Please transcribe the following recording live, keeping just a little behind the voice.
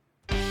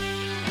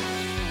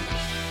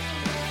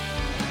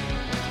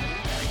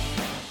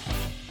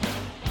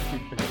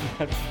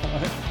That's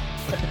fine.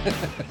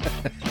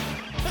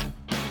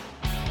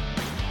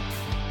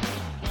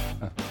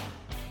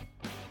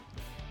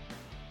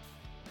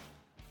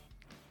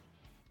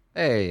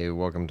 Hey,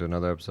 welcome to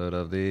another episode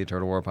of the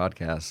Turtle War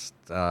Podcast.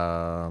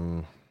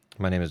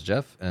 My name is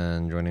Jeff,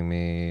 and joining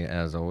me,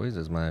 as always,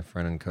 is my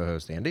friend and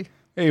co-host, Andy.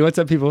 Hey, what's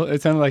up, people?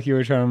 It sounded like you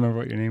were trying to remember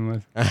what your name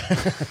was.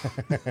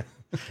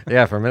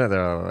 Yeah, for a minute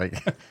there, I was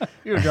like...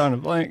 You were drawing a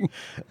blank.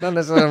 Not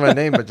necessarily my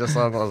name, but just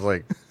I was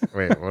like,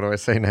 wait, what do I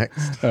say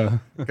next? Oh.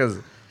 Because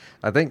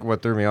I think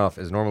what threw me off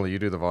is normally you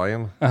do the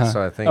volume,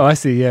 so I think... Oh, I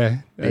see,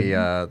 yeah.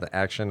 The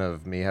action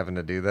of me having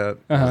to do that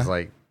was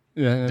like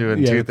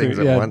doing two things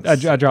at once.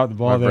 I dropped the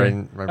ball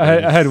there. My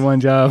I had one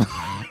job.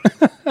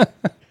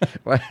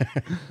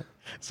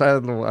 So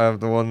I have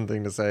the one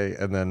thing to say,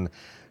 and then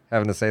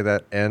having to say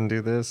that and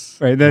do this.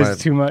 Right,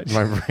 that's too much.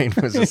 My brain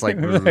was just like,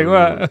 like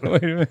what?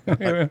 Wait a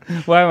minute.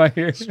 Why am I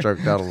here?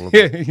 Stroked out a little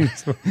bit. You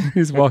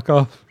just walk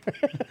off.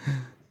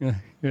 You're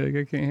like,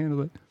 I can't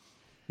handle it.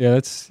 Yeah,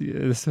 that's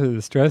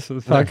the stress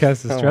of the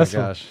podcast is stressful.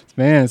 Oh my gosh.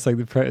 Man, it's like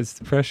it's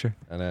the pressure.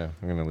 I know.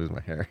 I'm going to lose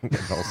my hair and get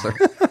an ulcer.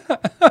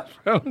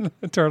 From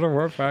the Turtle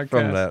War Podcast.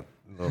 From that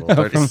little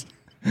 30s.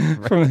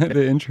 From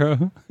the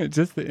intro,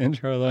 just the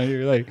intro line,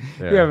 you're like,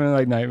 you're having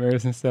like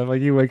nightmares and stuff.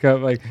 Like you wake up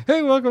like,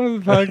 hey, welcome to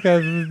the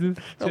podcast.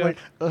 I'm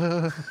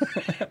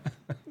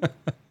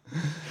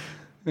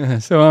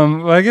like, So,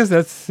 well, I guess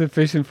that's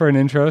sufficient for an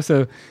intro.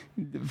 So,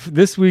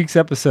 this week's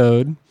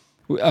episode,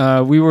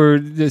 we were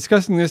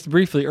discussing this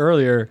briefly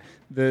earlier.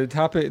 The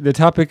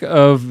topic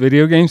of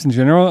video games in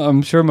general.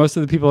 I'm sure most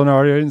of the people in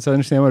our audience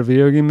understand what a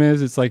video game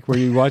is. It's like where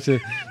you watch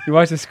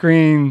a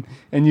screen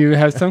and you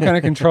have some kind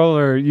of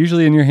controller,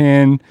 usually in your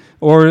hand,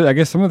 or I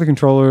guess some of the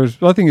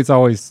controllers. Well, I think it's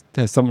always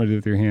has something to do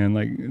with your hand.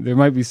 Like there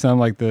might be some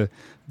like the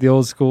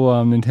old school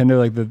Nintendo,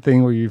 like the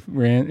thing where you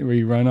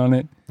run on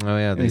it. Oh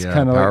yeah, the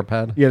power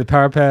pad. Yeah, the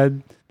power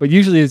pad. But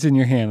usually it's in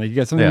your hand. Like you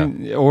got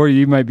something, or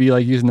you might be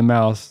like using the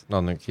mouse.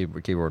 On the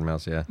keyboard and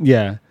mouse, yeah.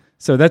 Yeah.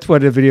 So that's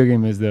what a video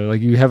game is, though.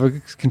 Like you have a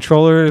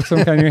controller of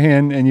some kind in your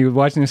hand, and you're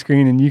watching the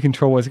screen, and you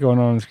control what's going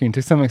on the screen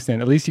to some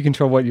extent. At least you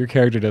control what your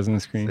character does on the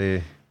screen.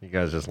 See, you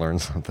guys just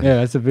learned something. Yeah,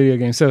 that's a video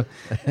game. So,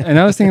 and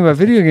I was thinking about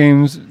video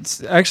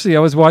games. Actually,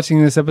 I was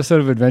watching this episode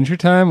of Adventure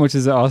Time, which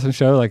is an awesome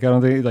show. Like I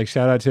don't think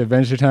shout out to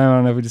Adventure Time. I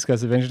don't know if we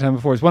discussed Adventure Time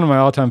before. It's one of my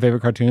all-time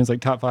favorite cartoons, like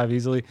top 5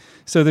 easily.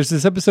 So there's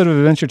this episode of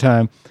Adventure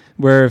Time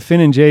where Finn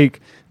and Jake,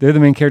 they're the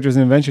main characters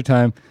in Adventure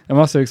Time. I'm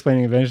also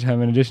explaining Adventure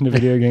Time in addition to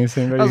video games.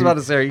 I was about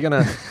to say, are you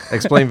going to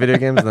explain video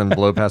games and then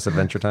blow past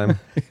Adventure Time?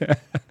 Yeah.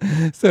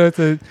 So it's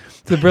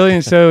a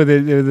brilliant show.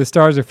 The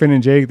stars are Finn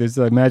and Jake. There's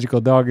a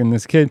magical dog and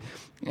this kid.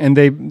 And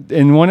they,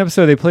 in one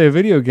episode, they play a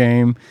video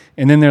game,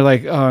 and then they're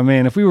like, "Oh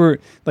man, if we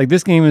were like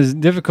this game is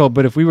difficult,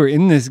 but if we were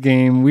in this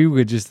game, we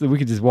could just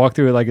walk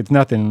through it like it's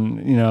nothing,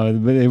 you know."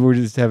 But they were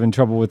just having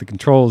trouble with the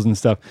controls and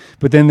stuff.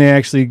 But then they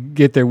actually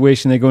get their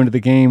wish, and they go into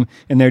the game,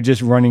 and they're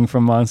just running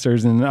from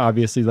monsters, and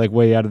obviously like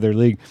way out of their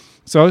league.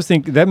 So I was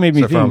thinking that made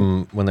me think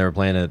from when they were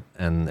playing it,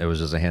 and it was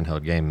just a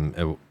handheld game.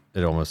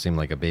 It almost seemed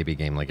like a baby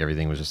game. Like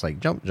everything was just like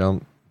jump,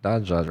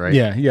 dodge, right?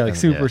 Yeah, like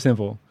super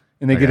simple.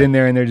 And they get in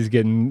there and they're just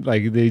getting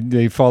like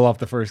they fall off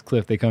the first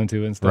cliff they come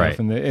to and stuff. Right.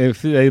 And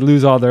if they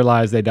lose all their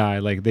lives, they die.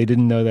 Like they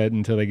didn't know that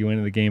until they go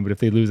into the game. But if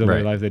they lose all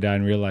their lives, they die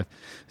in real life.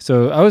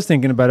 So I was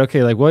thinking about,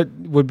 okay, like what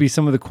would be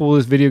some of the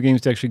coolest video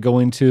games to actually go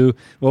into?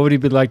 What would it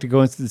be like to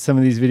go into some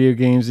of these video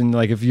games? And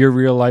like if your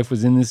real life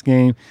was in this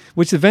game,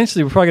 which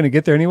eventually we're probably going to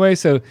get there anyway.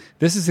 So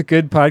this is a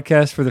good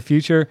podcast for the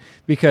future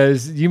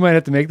because you might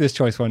have to make this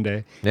choice one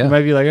day. Yeah. You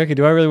might be like, okay,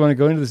 do I really want to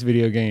go into this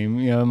video game?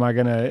 You know, am I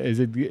gonna? Is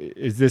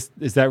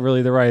that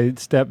really the right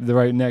step, the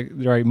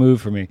right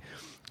move for me?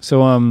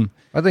 So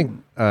I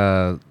think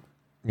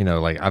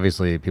like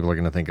obviously people are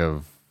going to think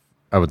of.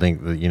 I would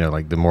think that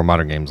like the more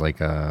modern games like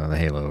the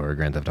Halo or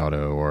Grand Theft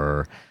Auto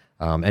or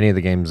any of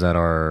the games that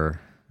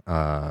are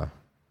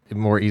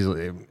more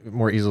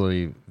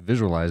easily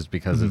visualized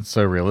because it's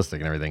so realistic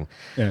and everything.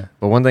 Yeah.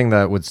 But one thing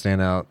that would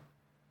stand out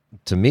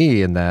to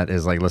me in that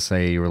is like, let's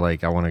say you were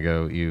like, I want to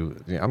go.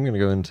 I'm going to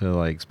go into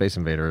like Space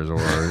Invaders or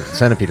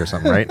Centipede or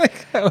something, right?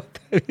 Like, how would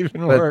that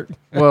even work?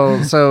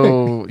 Well,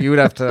 so you would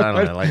have to. I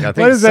don't know. Like, I think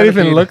what does that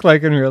even look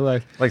like in real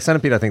life? Like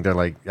Centipede, I think they're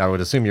like. I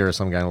would assume you're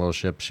some guy in a little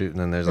ship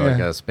shooting, and there's like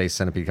a space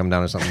centipede come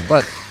down or something.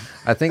 But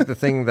I think the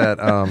thing that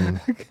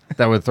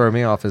that would throw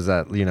me off is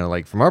that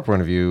like from our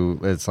point of view,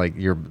 it's like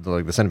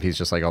the centipede's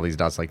just like all these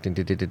dots like and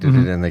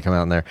they come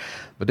out in there.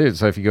 But dude,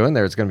 so if you go in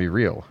there, it's going to be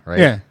real, right?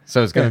 Yeah.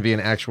 So it's going to be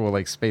an actual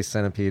like space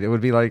centipede. It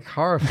would be like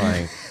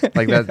horrifying,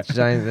 like that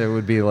giant. It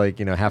would be like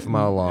half a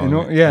mile long.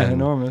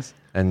 Enormous.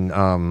 And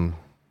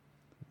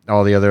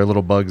all the other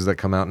little bugs that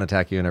come out and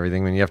attack you and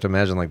everything. I mean, you have to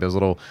imagine like those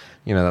little,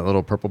 that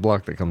little purple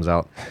block that comes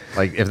out.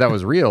 Like if that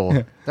was real,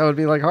 that would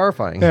be like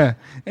horrifying. Yeah.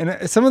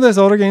 And some of those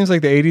older games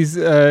like the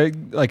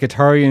 80s, like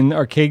Atari and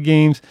arcade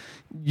games,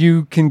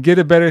 you can get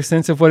a better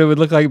sense of what it would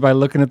look like by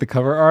looking at the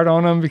cover art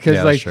on them,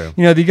 because like,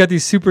 you know, you got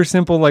these super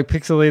simple, like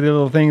pixelated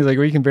little things like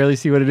where you can barely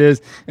see what it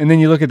is. And then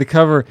you look at the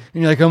cover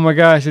and you're like, oh my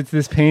gosh, it's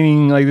this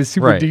painting, like this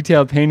super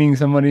detailed painting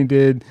somebody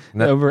did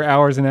over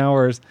hours and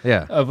hours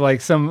of like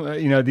some,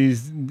 you know,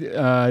 these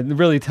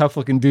really tough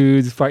looking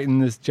dudes fighting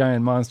this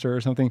giant monster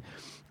or something.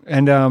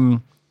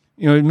 And,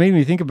 you know, it made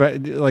me think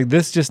about, like,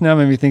 this just now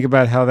made me think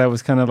about how that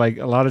was kind of like,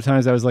 a lot of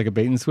times that was like a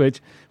bait and switch,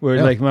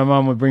 where like my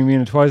mom would bring me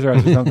into Toys R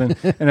Us or something,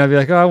 and I'd be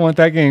like, oh, I want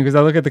that game, because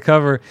I look at the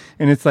cover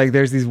and it's like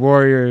there's these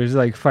warriors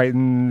like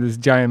fighting this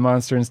giant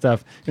monster and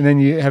stuff, and then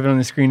you have it on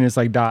the screen and it's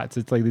like dots.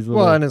 It's like these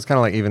little... Well, and it's kind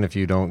of like, even if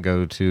you don't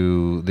go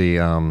to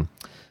the...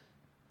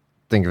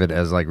 think of it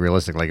as like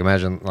realistic. Like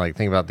imagine, like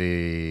think about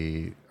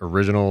the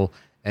original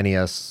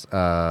NES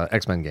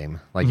X-Men game.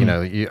 Like, you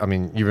know, I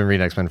mean, you've been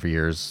reading X-Men for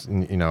years.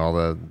 And, you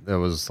know, it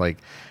was like,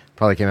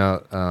 probably came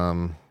out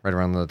right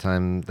around the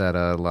time that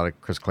a lot of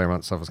Chris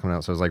Claremont stuff was coming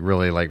out. So it was like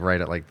really like right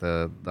at like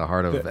the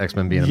heart of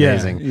X-Men being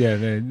amazing.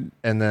 Yeah.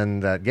 And then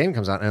that game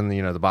comes out, and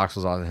you know the box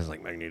was all, it has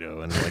like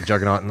Magneto and like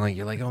Juggernaut, and like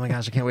you're like, oh my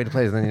gosh, I can't wait to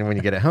play this. And then when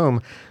you get it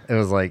home, it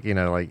was like, you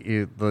know, like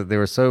they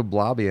were so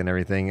blobby and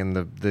everything, and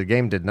the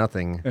game did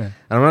nothing. And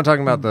I'm not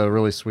talking about the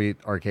really sweet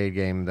arcade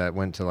game that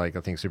went to like,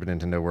 I think Super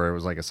Nintendo, where it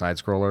was like a side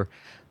scroller,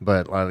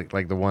 but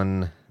like the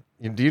one.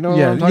 Do you know what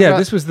I'm talking about?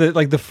 This was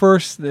the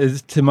first,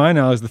 to my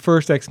knowledge, the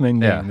first X-Men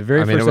game. The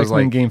very first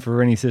X-Men game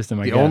for any system,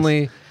 I guess. The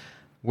only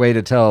way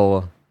to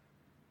tell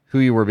who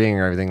you were being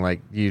or everything,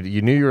 like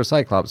you knew you were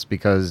Cyclops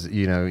because,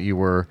 you know,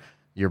 your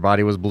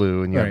body was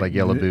blue and you had like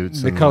yellow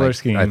boots. The color like,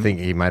 scheme. I think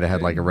he might have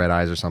had like a red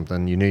eyes or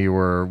something. You knew you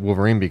were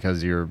Wolverine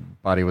because your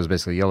body was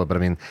basically yellow. But I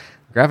mean,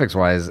 graphics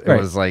wise, it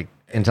was like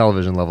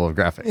Intellivision level of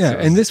graphics. Yeah,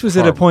 and this was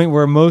horrible. At a point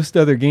where most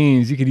other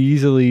games you could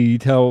easily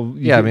tell.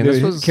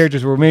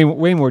 Characters were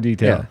way more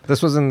detailed. Yeah,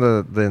 this was in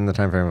the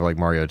time frame of like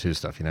Mario 2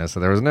 stuff, you know.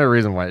 So there was no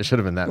reason why it should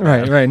have been that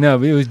bad. Right. No,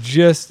 but it was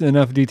just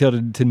enough detail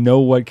to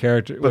know what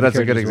character. But that's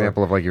a good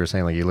example of, like you were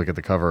saying, like you look at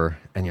the cover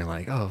and you're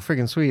like, oh,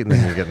 freaking sweet, and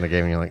then you get in the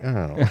game and you're like,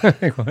 oh,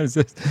 like, what is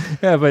this?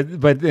 Yeah, but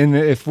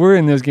if we're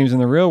in those games in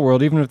the real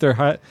world, even if they're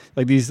hot,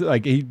 like these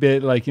like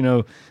 8-bit, like, you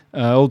know,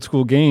 old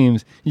school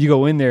games, you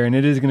go in there and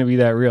it is going to be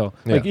that real,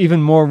 like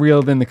even more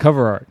real than the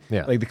cover art.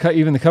 Like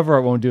even the cover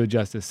art won't do it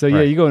justice. So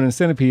you go in a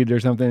Centipede or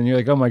something and you're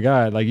like, oh my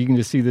god, like you can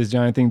just see this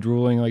giant thing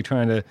drooling, like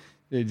trying to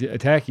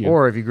attack you.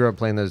 Or if you grew up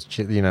playing those,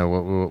 you know,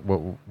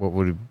 what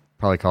would we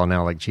probably call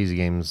now like cheesy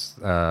games,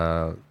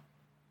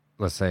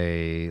 let's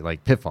say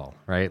like Pitfall,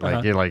 right?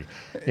 Like you're like,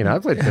 you know, I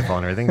played Pitfall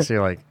and everything, so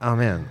you're like, oh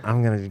man,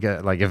 I'm gonna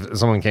get, like, if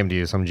someone came to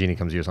you, some genie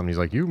comes to you or something, he's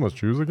like, you must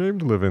choose a game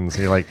to live in.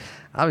 So you're like,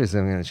 obviously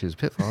I'm gonna choose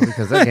Pitfall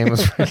because that game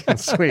was freaking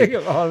sweet.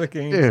 Of all the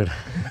games, dude,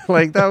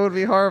 like that would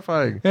be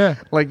horrifying. Yeah,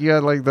 like you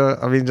had like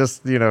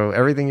just, you know,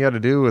 everything you had to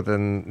do with,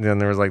 and then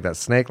there was like that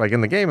snake. Like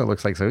in the game, it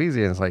looks like so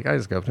easy, and it's like I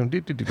just go up to him,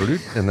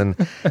 and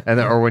then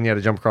or when you had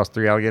to jump across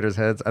 3 alligators'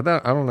 heads. I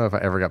don't know if I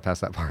ever got past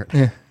that part.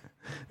 Yeah.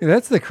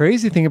 That's the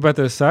crazy thing about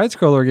those side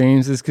scroller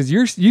games, is because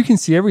you can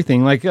see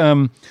everything. Like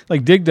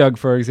Dig Dug,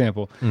 for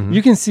example,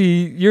 you can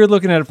see, you're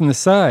looking at it from the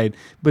side,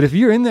 but if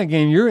you're in that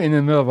game, you're in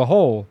the middle of a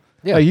hole.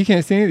 Yeah, like, you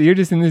can't see anything. You're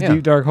just in this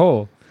deep dark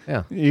hole.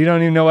 Yeah, you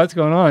don't even know what's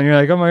going on. You're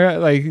like, oh my god,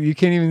 like you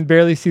can't even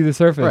barely see the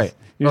surface. Right,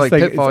 you're like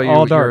Pitfall,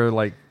 all dark. You're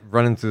like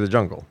running through the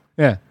jungle.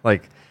 Yeah,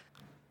 like.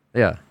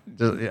 Yeah,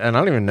 and I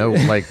don't even know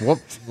like what,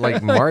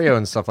 like Mario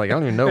and stuff. Like I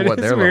don't even know what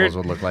their levels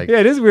would look like. Yeah,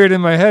 it is weird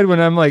in my head when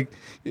I'm like,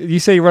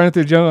 you say you're running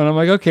through the jungle, and I'm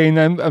like, okay, and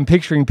I'm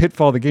picturing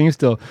Pitfall the game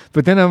still.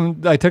 But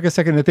then I took a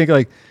second to think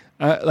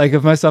like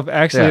of myself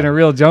actually in a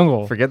real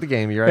jungle. Forget the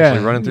game. You're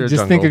actually running through a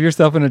jungle. Just think of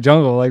yourself in a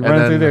jungle, like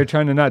running through there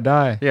trying to not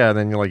die. Yeah, and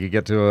then you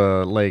get to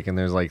a lake and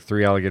there's like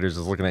 3 alligators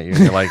just looking at you, and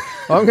you're like,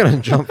 oh, I'm gonna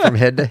jump from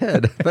head to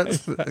head.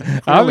 That's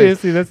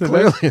obviously that's the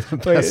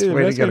best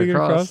way to get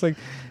across. Like,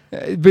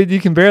 but you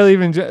can barely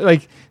even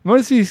like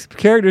most of these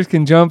characters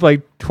can jump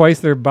like twice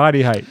their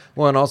body height.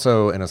 Well, and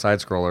also in a side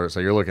scroller, so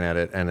you're looking at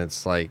it and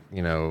it's like,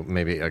 you know,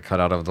 maybe a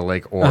cutout of the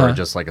lake or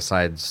just like a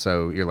side.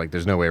 So you're like,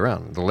 there's no way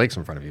around. The lake's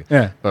in front of you.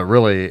 Yeah. But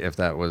really, if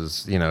that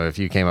was, you know, if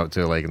you came up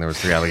to a lake and there was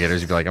 3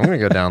 alligators, you'd be like, I'm gonna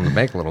go down the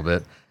bank a little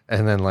bit.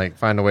 And then like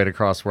find a way to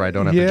cross where I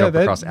don't have to jump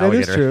across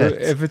alligator heads. That is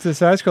true. If it's a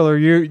side scroller,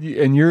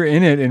 you're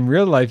in it in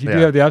real life, you do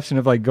have the option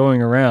of like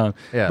going around.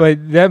 Yeah.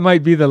 But that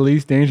might be the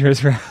least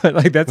dangerous route.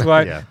 Like that's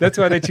why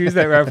they choose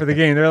that route for the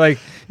game. They're like,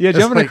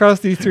 jumping like, across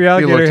these 3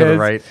 alligator heads. You look to the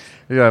right.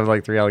 You have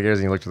like 3 alligators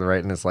and you look to the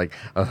right and it's like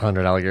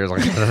 100 alligators,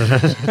 like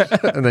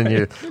and then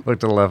you look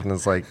to the left and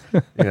it's like,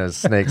 you know,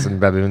 snakes and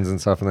baboons and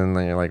stuff, and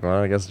then you're like,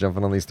 well, I guess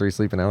jumping on these 3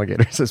 sleeping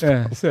alligators is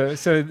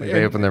so like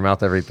they open their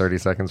mouth every 30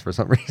 seconds for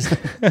some reason.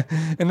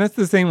 And that's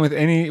the same with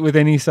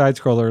any side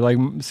scroller,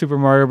 like Super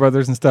Mario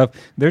Brothers and stuff.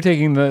 They're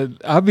taking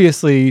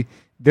obviously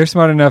they're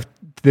smart enough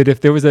that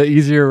if there was an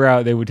easier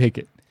route, they would take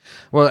it.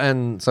 Well,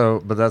 and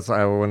so, but that's,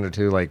 I wonder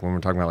too, like when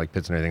we're talking about like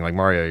pits and everything, like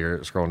Mario, you're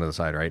scrolling to the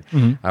side, right?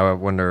 Mm-hmm. I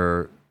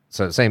wonder.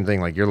 So same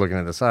thing, like you're looking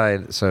at the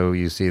side, so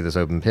you see this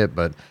open pit,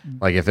 but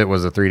like if it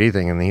was a 3D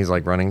thing and he's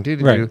like running,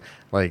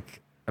 like,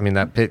 I mean,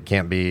 that pit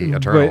can't be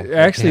eternal. But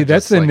actually,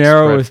 that's the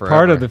narrowest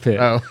part of the pit.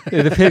 Oh.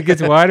 The pit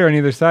gets wider on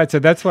either side, so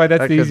that's why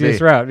that's the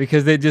easiest route,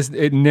 because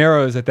it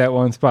narrows at that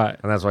one spot.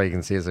 And that's why you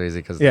can see it so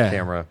easy, because the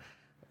camera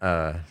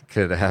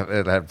could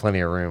have plenty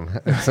of room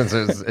since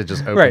it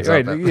just opens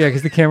up. Right. Yeah,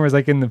 because the camera's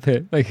like in the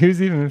pit. Like,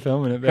 who's even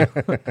filming it there?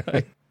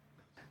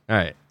 All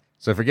right.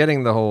 So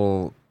forgetting the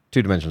whole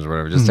 2 dimensions or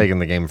whatever, just taking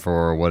the game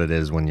for what it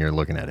is when you're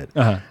looking at it.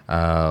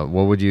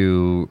 What would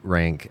you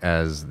rank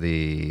as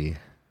the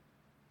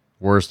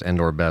worst and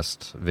or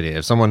best video?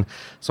 If someone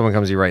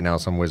comes to you right now,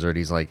 some wizard,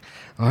 he's like,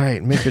 all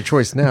right, make your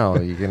choice now.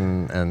 You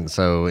can, and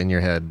so in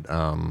your head,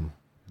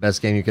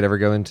 best game you could ever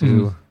go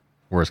into,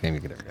 worst game you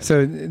could ever go into.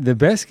 So the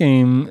best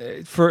game,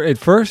 at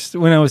first,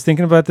 when I was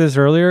thinking about this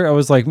earlier, I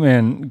was like,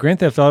 man, Grand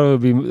Theft Auto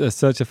would be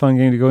such a fun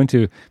game to go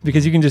into,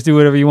 because you can just do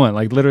whatever you want.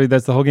 Like, literally,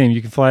 that's the whole game.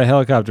 You can fly a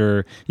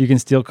helicopter, you can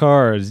steal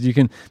cars,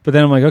 but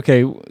then I'm like,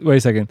 okay, wait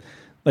a second.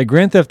 Like,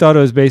 Grand Theft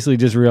Auto is basically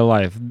just real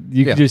life.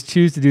 You can just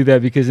choose to do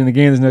that, because in the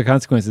game there's no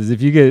consequences.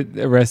 If you get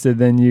arrested,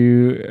 then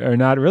you are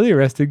not really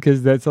arrested,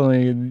 because that's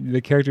only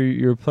the character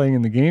you're playing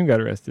in the game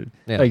got arrested.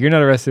 Yeah. Like, you're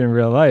not arrested in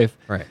real life.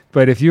 Right.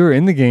 But if you were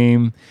in the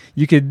game,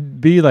 you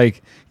could be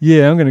like,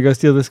 yeah, I'm going to go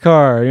steal this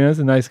car. It's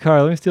a nice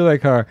car. Let me steal that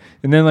car.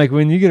 And then, like,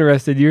 when you get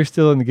arrested, you're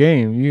still in the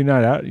game. You're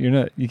not out.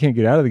 You can't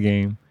get out of the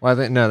game. Well,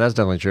 no, that's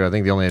definitely true. I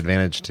think the only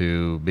advantage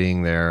to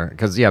being there,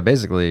 because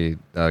basically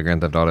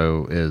Grand Theft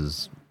Auto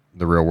is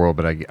the real world,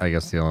 but I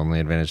guess the only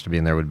advantage to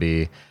being there would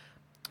be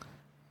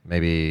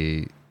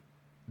maybe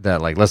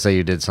that, like, let's say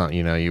you did something,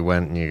 you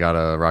went and you got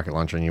a rocket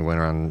launcher and you went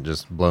around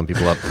just blowing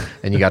people up,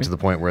 and you got to the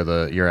point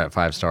where you're at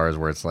 5 stars,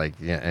 where it's like,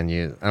 I don't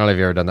know if you've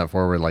ever done that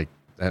before, where like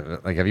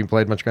have you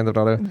played much Grand Theft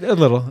Auto? A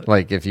little.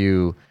 Like, if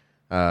you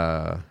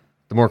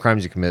the more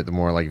crimes you commit, the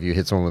more, like, if you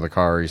hit someone with a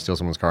car or you steal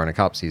someone's car and a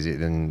cop sees it,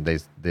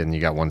 then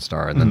you got 1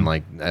 star, and then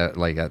like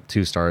at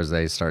 2 stars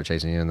they start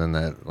chasing you, and then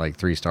at like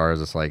 3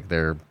 stars it's like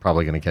they're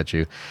probably going to catch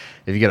you.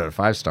 If you get at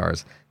 5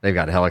 stars, they've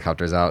got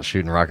helicopters out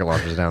shooting rocket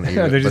launchers down at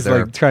you. They're just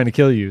like trying to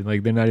kill you.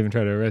 Like, they're not even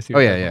trying to arrest you. Oh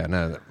yeah.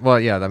 No. Well,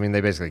 yeah. I mean,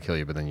 they basically kill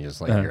you, but then you just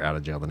you're out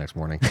of jail the next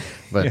morning.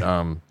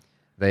 But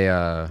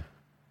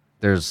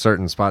there's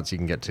certain spots you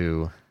can get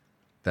to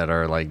that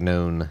are like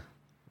known.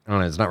 I don't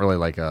know. It's not really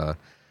like a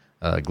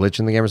glitch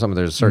in the game or something.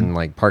 There's certain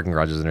like parking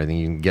garages and everything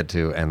you can get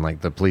to, and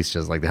like the police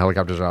just, like, the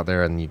helicopters are out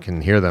there and you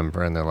can hear them,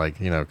 and they're like,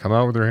 come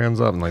out with your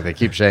hands up, and like they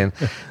keep saying,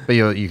 but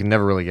you can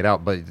never really get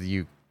out. But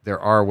there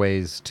are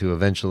ways to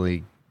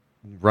eventually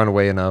run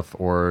away enough,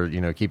 or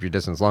keep your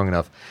distance long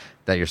enough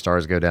that your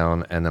stars go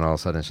down, and then all of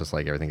a sudden it's just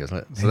like everything goes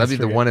lit. So that'd be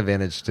the one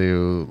advantage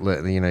to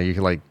you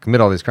could like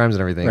commit all these crimes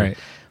and everything, right?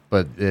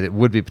 But it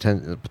would be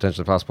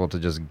potentially possible to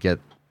just get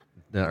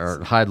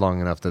or hide long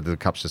enough that the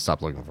cops just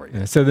stop looking for you.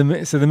 Yeah, so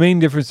the main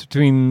difference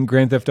between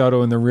Grand Theft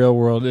Auto and the real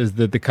world is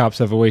that the cops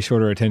have a way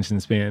shorter attention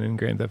span in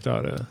Grand Theft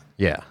Auto.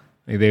 Yeah.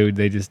 Like,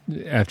 they just,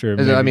 after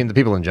I mean, the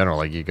people in general,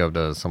 like, you go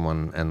to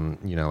someone and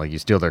like you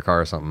steal their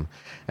car or something,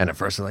 and at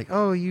first they're like,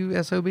 oh,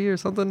 you SOB or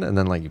something, and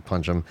then like you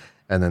punch them,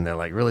 and then they're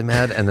like really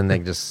mad, and then they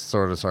just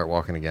sort of start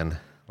walking again,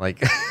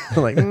 like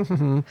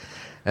and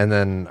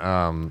then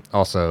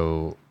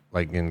also,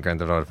 like, in Grand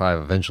Theft Auto 5,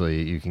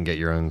 eventually you can get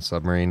your own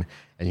submarine,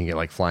 and you can get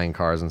like flying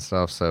cars and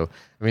stuff. So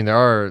I mean,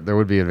 there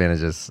would be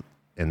advantages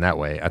in that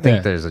way. I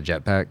think there's a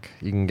jetpack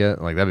you can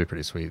get, like, that'd be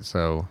pretty sweet.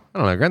 So I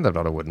don't know, Grand Theft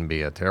Auto wouldn't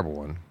be a terrible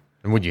one.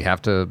 And would you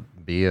have to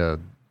be a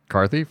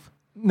car thief?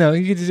 No,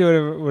 you could just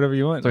do whatever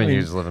you want. So I mean,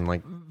 you're just living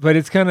like. But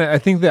it's kind of, I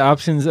think the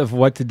options of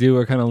what to do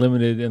are kind of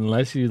limited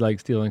unless you like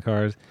stealing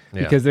cars,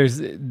 because there's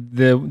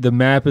the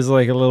map is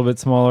like a little bit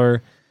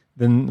smaller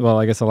than, well,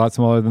 I guess a lot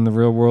smaller than the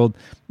real world.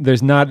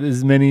 There's not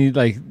as many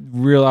like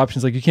real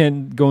options. Like, you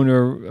can't go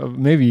into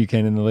maybe you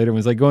can in the later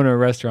ones, like go into a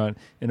restaurant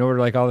and order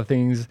like all the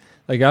things.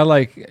 Like, I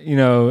like,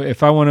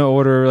 if I want to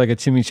order like a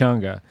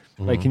chimichanga,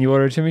 like, can you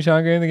order a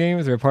chimichanga in the game?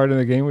 Is there a part of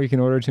the game where you can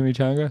order a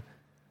chimichanga?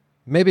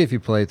 Maybe if you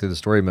play through the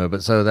story mode, but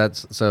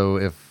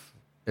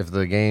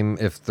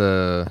if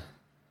the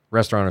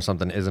restaurant or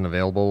something isn't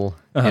available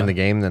in the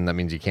game, then that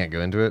means you can't go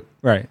into it.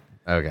 Right.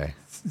 Okay.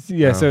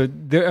 Yeah. So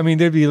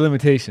there'd be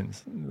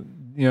limitations.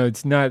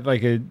 It's not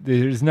like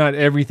there's not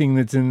everything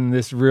that's in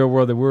this real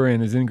world that we're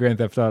in is in Grand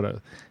Theft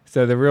Auto.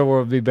 So the real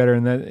world would be better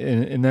in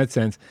that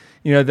sense.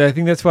 I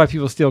think that's why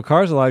people steal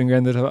cars a lot in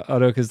Grand Theft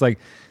Auto, because like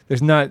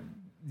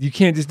you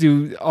can't just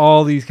do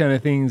all these kind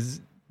of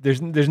things.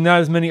 There's not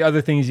as many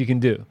other things you can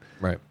do.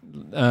 Right.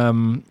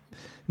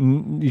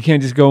 You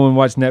can't just go and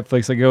watch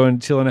Netflix. Like, go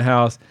and chill in a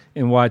house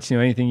and watch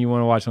anything you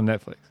want to watch on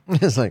Netflix.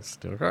 It's like,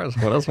 steal cars.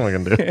 What else am I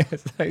gonna do?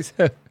 It's like,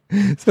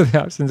 so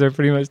the options are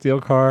pretty much steal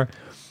car,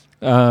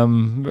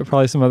 but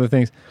probably some other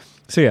things.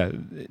 So yeah,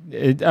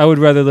 I would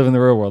rather live in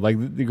the real world. Like,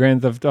 the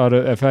Grand Theft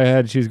Auto. If I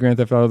had to choose Grand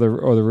Theft Auto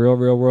or the real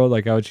world,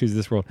 like, I would choose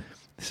this world.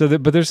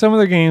 But there's some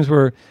other games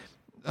where,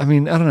 I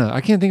mean, I don't know.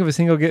 I can't think of a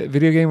single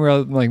video game where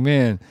I'm like,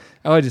 man,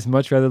 I would just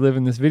much rather live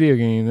in this video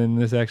game than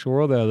this actual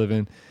world that I live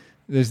in.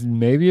 There's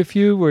maybe a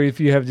few where if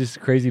you have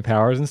just crazy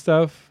powers and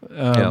stuff,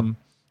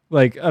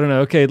 like, I don't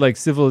know. Okay, like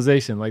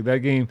Civilization, like that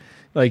game,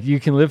 like, you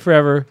can live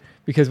forever,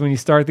 because when you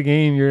start the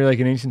game, you're like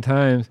in ancient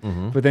times,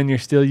 but then you're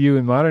still you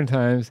in modern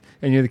times,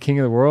 and you're the king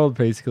of the world,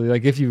 basically.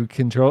 Like if you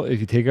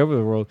take over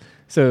the world.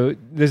 So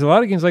there's a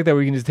lot of games like that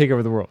where you can just take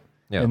over the world,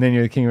 and then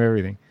you're the king of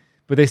everything.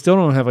 But they still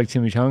don't have like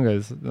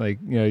chimichangas, like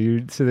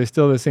so there's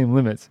still the same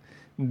limits.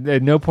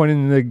 At no point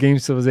in the game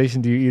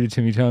Civilization do you eat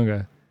a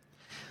chimichanga.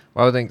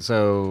 Well, I would think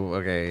so.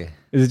 Okay,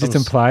 is it just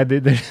implied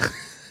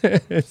that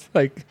it's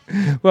like,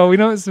 well, we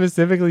don't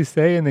specifically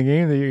say in the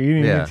game that you're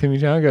eating a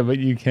chimichanga, but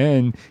you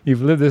can.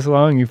 You've lived this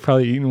long, you've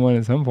probably eaten one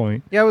at some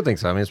point. Yeah, I would think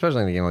so. I mean,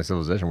 especially in a game like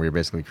Civilization, where you're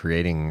basically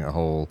creating a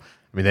whole.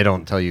 I mean, they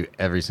don't tell you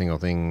every single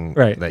thing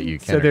that you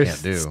can or can't do.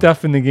 So there's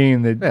stuff in the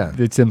game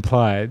that's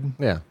implied.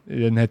 Yeah, it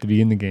doesn't have to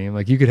be in the game.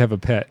 Like you could have a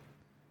pet.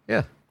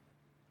 Yeah.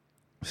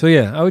 So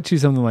yeah, I would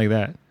choose something like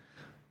that.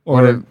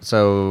 Or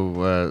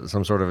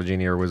some sort of a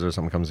genie or wizard or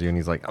something comes to you and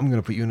he's like, I'm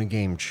going to put you in a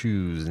game,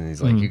 choose. And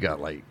he's like, you got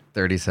like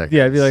 30 seconds.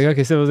 Yeah, I'd be like,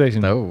 okay,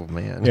 Civilization. Oh,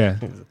 man. Yeah.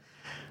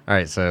 All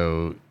right,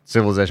 so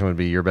Civilization would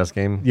be your best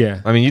game?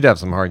 Yeah. I mean, you'd have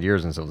some hard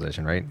years in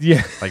Civilization, right?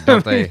 Yeah. Like,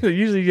 don't they?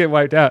 Usually you get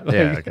wiped out. Like,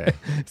 yeah, okay.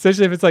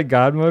 Especially if it's like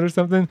God mode or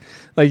something.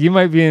 Like you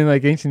might be in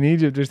like ancient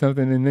Egypt or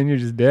something and then you're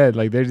just dead.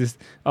 Like they're just,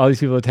 all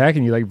these people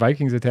attacking you, like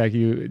Vikings attack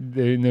you.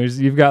 And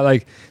you've got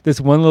like this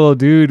one little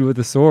dude with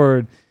a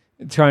sword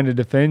trying to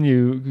defend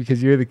you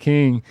because you're the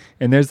king,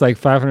 and there's like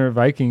 500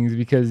 Vikings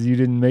because you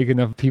didn't make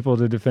enough people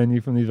to defend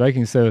you from these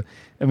Vikings. So,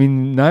 I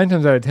mean, 9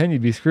 times out of 10,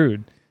 you'd be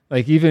screwed.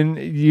 Like even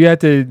you have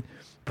to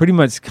pretty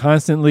much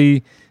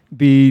constantly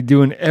be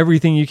doing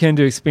everything you can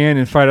to expand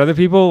and fight other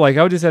people. Like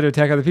I would just have to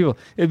attack other people.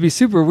 It'd be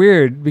super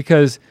weird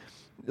because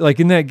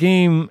like in that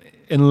game,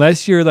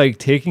 unless you're like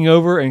taking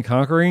over and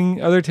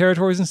conquering other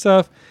territories and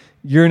stuff,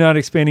 you're not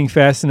expanding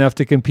fast enough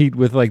to compete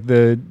with like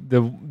the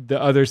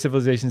other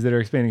civilizations that are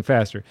expanding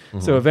faster.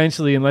 So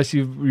eventually, unless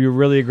you're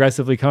really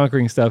aggressively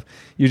conquering stuff,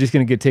 you're just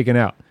going to get taken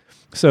out.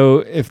 So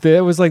if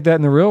it was like that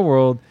in the real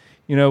world,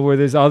 where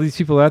there's all these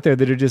people out there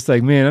that are just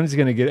like, man, I'm just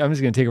going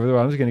to take over the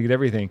world. I'm just going to get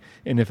everything.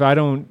 And if I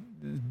don't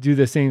do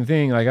the same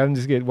thing, like I'm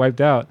just get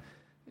wiped out.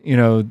 It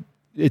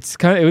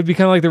would be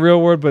kind of like the real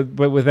world,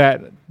 but with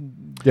that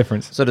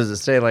difference. So does it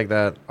stay like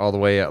that all the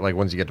way? Like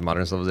once you get to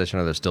modern civilization,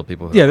 are there still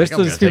people? There's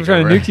still people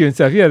trying to nuke you and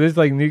stuff. Yeah, there's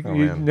like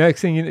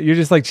next thing you're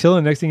just like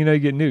chilling. Next thing you know, you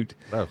get nuked.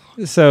 Oh.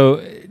 So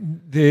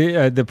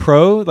the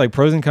pro, like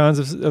pros and cons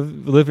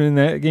of living in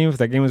that game, if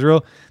that game was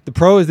real, the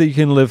pro is that you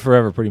can live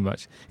forever pretty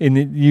much,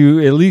 and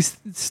you at least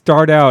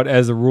start out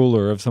as a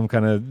ruler of some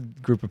kind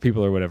of group of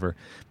people or whatever.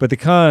 But the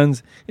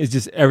cons is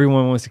just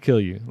everyone wants to kill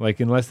you.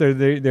 Like unless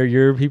they're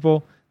your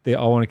people, they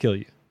all want to kill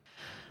you.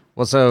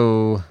 Well,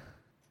 so.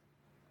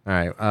 All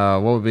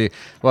right. What would be...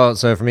 Well,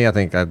 so for me, I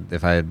think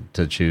if I had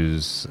to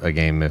choose a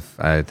game,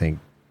 I think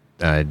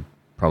I'd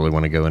probably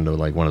want to go into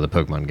like one of the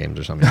Pokemon games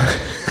or something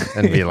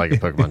and be like a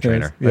Pokemon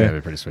trainer. Yeah.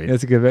 That'd be pretty sweet.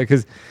 That's a good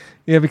bet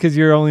because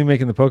you're only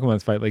making the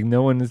Pokemons fight. Like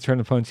no one is trying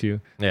to punch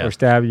you or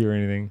stab you or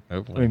anything.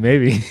 Hopefully. I mean,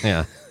 maybe.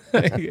 Yeah.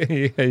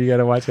 You got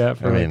to watch out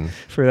for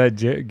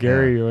that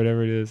Gary or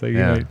whatever it is.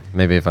 Like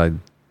maybe if I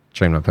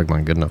train my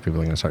Pokemon good enough,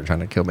 people are going to start trying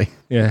to kill me.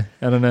 Yeah,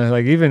 I don't know.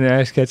 Like even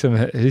Ash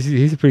Ketchum,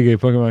 he's a pretty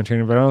good Pokemon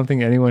trainer, but I don't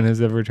think anyone has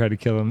ever tried to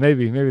kill him.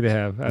 Maybe they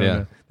have. I don't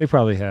know. They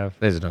probably have.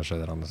 They just don't show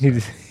that on the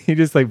side. He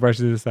just like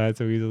brushes it aside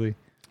so easily.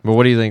 But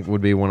what do you think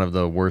would be one of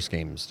the worst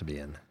games to be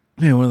in?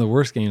 Man, one of the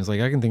worst games.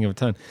 Like I can think of a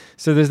ton.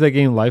 So there's that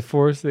game Life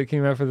Force that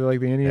came out for the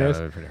NES. Yeah,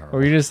 that would be pretty hard.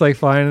 Where you're just like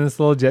flying in this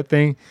little jet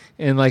thing,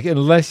 and like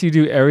unless you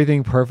do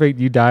everything perfect,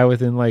 you die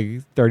within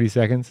like 30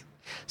 seconds.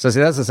 So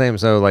see, that's the same.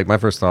 So like my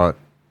first thought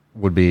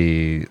would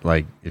be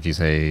like if you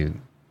say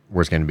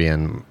worst game to be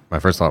in, my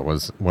first thought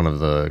was one of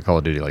the Call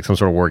of Duty, like some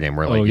sort of war game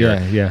where like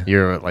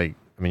you're like,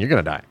 I mean, you're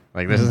gonna die.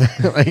 Like this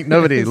is like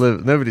nobody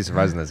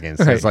survives in this game.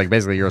 So it's like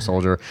basically you're a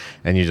soldier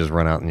and you just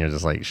run out and you're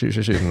just like shoot,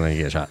 and then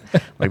you get shot.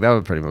 Like that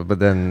would pretty much. But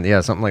then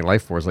something like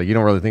Life Force, like you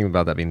don't really think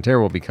about that being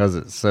terrible because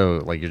it's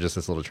so like you're just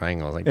this little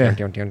triangle, like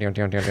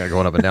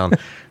going up and down.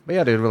 But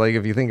yeah, dude, like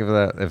if you think of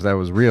that, if that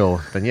was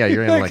real, then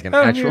you're in like an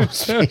actual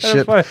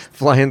spaceship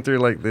flying through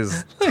like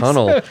this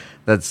tunnel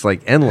that's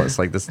like endless,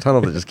 like this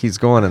tunnel that just keeps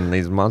going and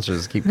these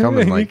monsters keep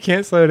coming. Like you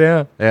can't slow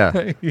down.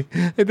 Yeah,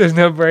 there's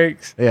no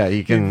brakes. Yeah,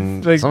 you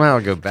can somehow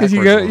go backwards.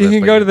 You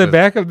can go to the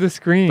back of the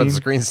screen, but the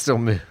screen still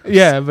moves.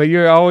 Yeah, but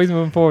you're always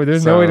moving forward.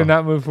 There's no way to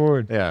not move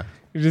forward. Yeah.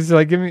 You're just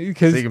like, give me,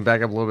 because so you can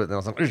back up a little bit.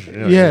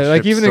 And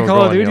like even in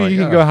Call of Duty, you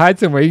can go hide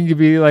somewhere. You can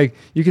be like,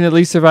 you can at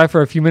least survive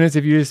for a few minutes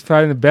if you just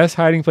find the best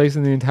hiding place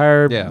in the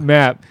entire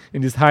map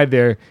and just hide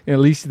there. And at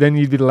least then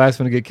you'd be the last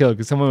one to get killed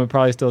because someone would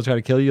probably still try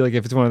to kill you. Like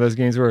if it's one of those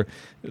games where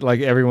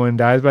like everyone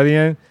dies by the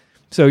end.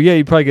 So yeah,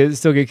 you probably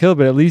still get killed,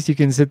 but at least you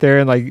can sit there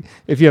and like,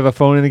 if you have a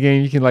phone in the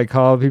game, you can like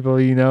call people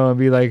and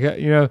be like,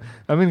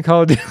 I'm in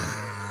Call of Duty.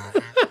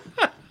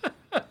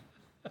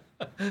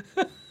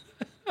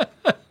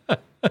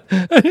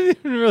 I didn't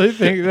even really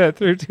think that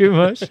through too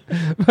much,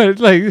 but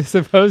like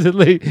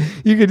supposedly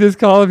you could just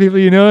call the people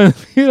and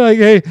be like,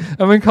 "Hey,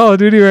 I'm in Call of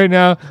Duty right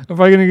now. I'm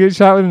probably gonna get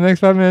shot within the next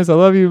 5 minutes. I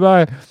love you.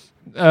 Bye."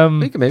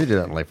 You could maybe do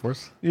that in Life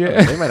Force.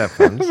 Yeah. They might have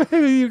funds.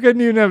 You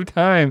couldn't even have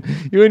time.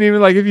 You wouldn't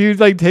even if you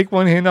take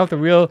one hand off the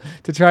wheel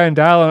to try and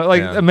dial.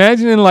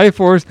 Imagine in Life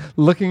Force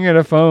looking at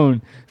a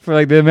phone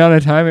for the amount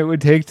of time it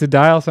would take to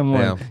dial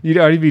someone. Yeah. You'd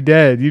already be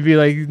dead. You'd be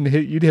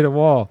you'd hit a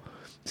wall.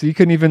 So you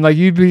couldn't even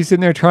you'd be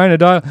sitting there trying to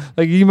dial.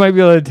 You might be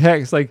able to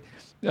text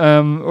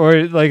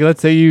or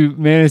let's say you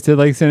managed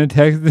to send a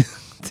text.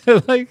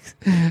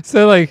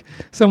 So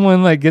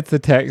someone gets a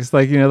text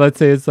let's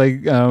say it's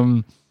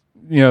a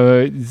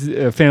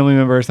family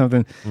member or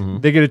something. Mm-hmm.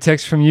 They get a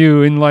text from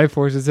you in Life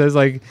Force. It says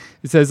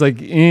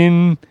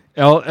in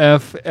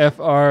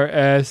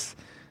LFFRS,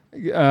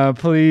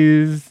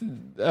 please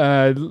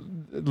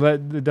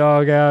let the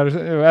dog out. I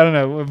don't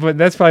know, but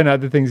that's probably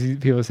not the things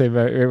people say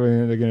about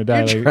when they're going to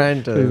die. You're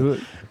trying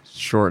to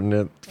shorten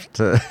it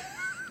to.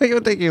 It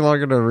would take you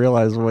longer to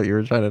realize what you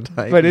were trying to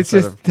type. But it's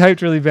just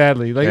typed really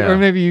badly. Or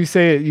maybe you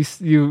say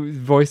it, you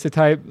voice the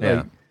type.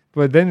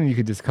 But then you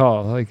could just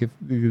call.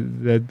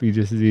 That'd be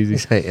just as easy. You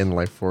say in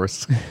Life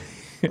Force.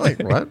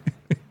 What?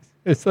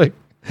 It's a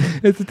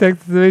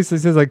text that basically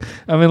says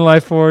I'm in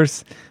Life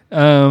Force.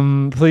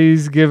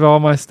 Please give all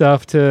my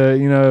stuff to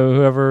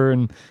whoever,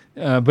 and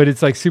but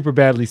it's super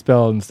badly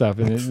spelled and stuff,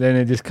 and then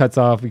it just cuts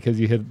off because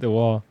you hit the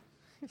wall.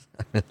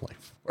 I'm in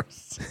Life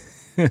Force.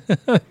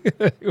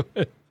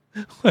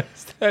 What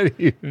does that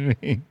even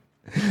mean?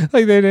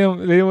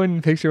 They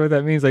wouldn't picture what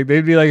that means. They'd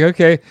be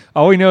okay,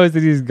 all we know is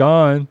that he's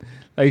gone.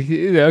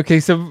 Okay,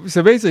 so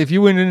basically, if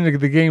you went into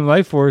the game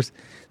Life Force,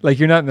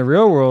 you're not in the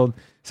real world,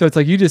 so it's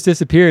you just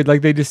disappeared.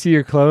 They just see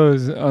your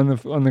clothes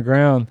on the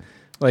ground.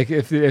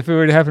 If it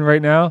were to happen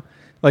right now,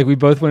 we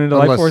both went into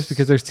Life Force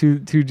because there's two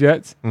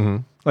jets.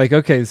 Mm-hmm.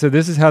 Okay, so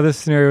this is how this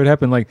scenario would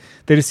happen.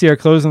 They just see our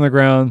clothes on the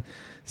ground.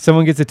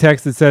 Someone gets a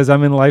text that says,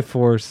 "I'm in Life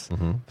Force.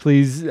 Mm-hmm.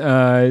 Please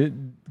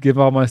give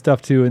all my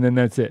stuff to," and then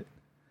that's it.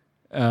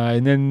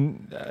 And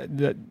then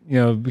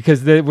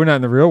because we're not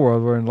in the real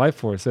world, we're in Life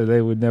Force, so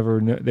they would never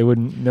know.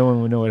 No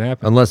one would know what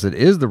happened unless it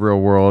is the real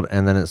world,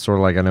 and then it's sort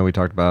of I know we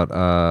talked about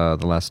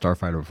the Last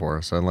Starfighter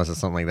before. So unless it's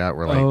something like that,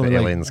 where the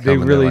aliens come,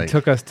 they really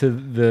took us to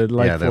the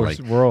Life Force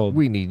world.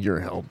 We need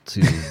your help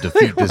to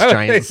defeat this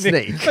giant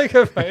snake.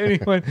 If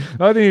anyone,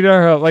 they need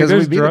our help. Because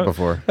we beat it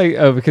before.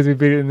 Because we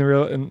beat it in the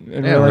real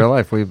in real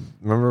life. We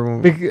remember.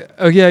 When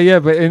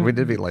but we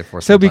did beat Life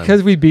Force. So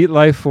because we beat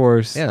Life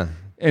Force,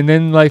 and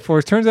then Life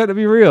Force turns out to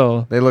be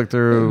real. They look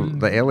through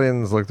the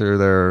aliens look through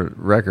their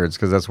records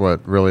because that's what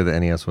really the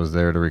NES was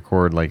there to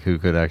record, who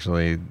could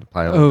actually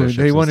pilot. Oh,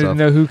 they wanted to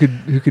know who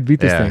could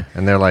beat this thing.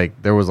 And they're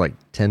there was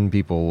 10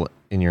 people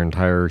in your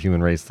entire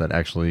human race that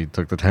actually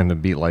took the time to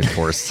beat Life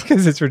Force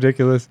because it's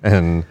ridiculous.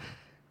 And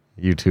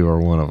you two are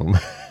one of them.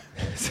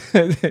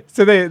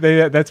 So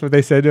they that's what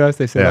they said to us.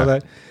 They said all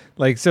that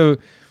So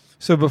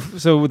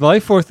with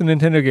Life Force, the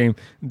Nintendo game,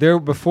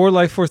 before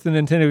Life Force, the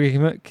Nintendo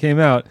game came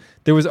out,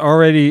 there was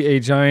already a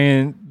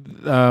giant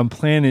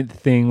planet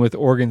thing with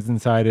organs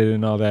inside it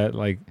and all that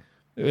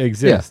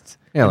exists.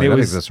 Yeah, that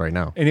exists right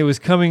now. And it was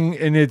coming,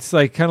 and it's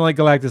kind of like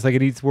Galactus,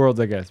 it eats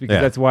worlds, I guess,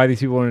 because that's why these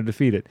people want to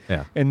defeat it.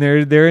 Yeah. And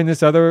they're in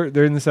this other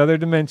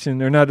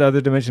dimension, or not other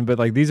dimension,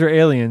 but these are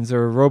aliens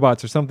or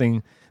robots or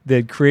something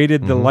that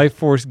created the Life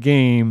Force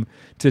game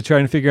to try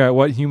and figure out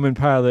what human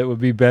pilot would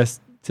be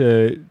best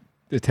to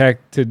attack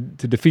to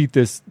defeat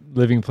this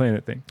living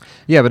planet thing.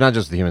 Yeah, but not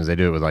just the humans. They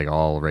do it with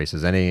all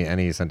races.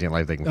 Any sentient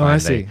life they can find. I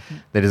see.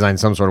 They design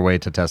some sort of way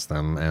to test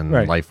them, and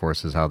Life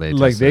Force is how they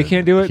test they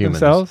can't do it humans.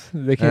 Themselves.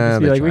 They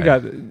can't just be we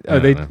got.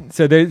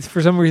 They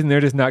for some reason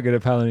they're just not good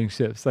at piloting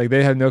ships.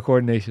 They have no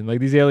coordination.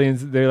 These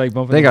aliens, they're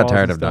bumping. They got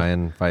tired of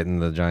dying fighting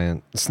the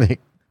giant snake.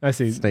 I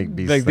see. Snake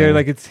beast. They're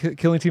it's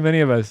killing too many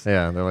of us.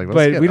 Yeah, they're let's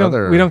but we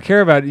don't care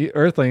about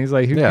Earthlings.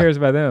 Who cares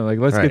about them?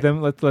 Let's get them.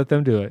 Let's let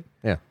them do it.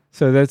 Yeah.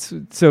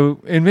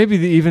 So and maybe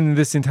even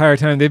this entire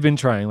time they've been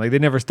trying. They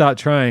never stopped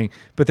trying.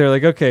 But they're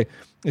okay,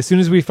 as soon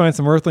as we find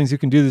some Earthlings who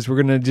can do this,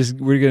 we're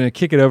gonna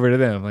kick it over to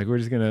them. We're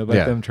just gonna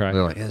let them try.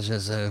 They're it's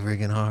just so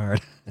freaking hard.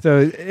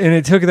 So and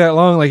it took that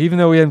long. Even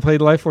though we hadn't played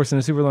Life Force in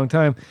a super long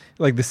time,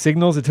 the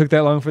signals, it took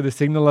that long for the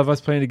signal of us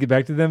playing to get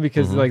back to them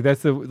because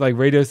that's the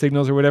radio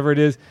signals or whatever it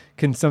is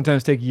can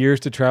sometimes take years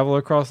to travel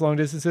across long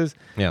distances.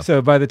 Yeah.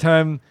 So by the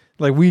time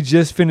we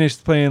just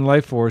finished playing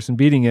Life Force and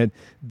beating it,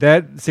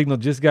 that signal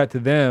just got to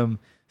them.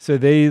 So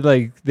they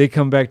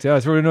come back to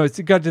us. Or no,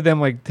 it got to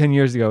them 10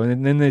 years ago,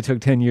 and then they took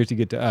 10 years to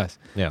get to us.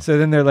 Yeah. So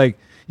then they're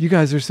you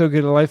guys are so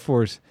good at Life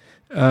Force.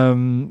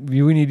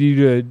 We need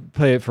you to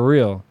play it for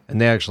real.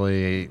 And they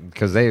actually,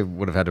 because they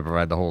would have had to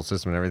provide the whole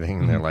system and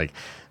everything, and they're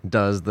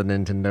does the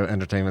Nintendo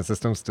Entertainment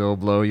System still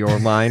blow your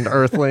mind,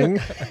 Earthling?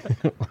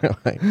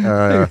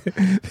 Yeah,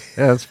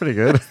 that's pretty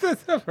good.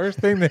 That's the first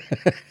thing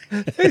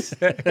they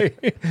say.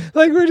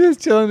 We're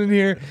just chilling in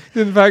here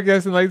doing the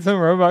podcast, and some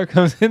robot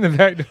comes in the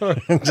back door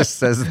and just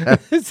says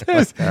that. It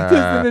says, does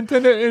the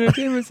Nintendo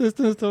Entertainment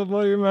System still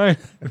blow your mind?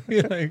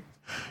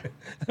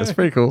 That's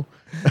pretty cool.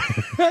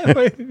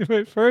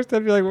 Wait, first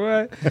I'd be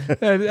what?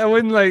 I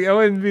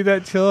wouldn't be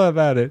that chill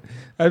about it.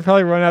 I'd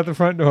probably run out the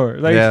front door.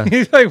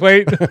 He's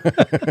wait.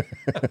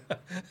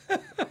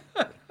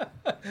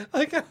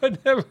 Like I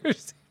would never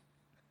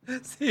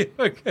see him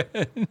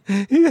again.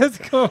 He has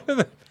to come up with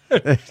a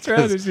better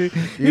strategy.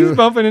 He's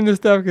bumping into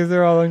stuff because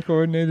they're all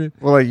uncoordinated.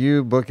 Well, like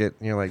you book it,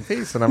 and you're like,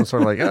 peace, and I'm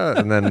sort of like,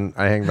 and then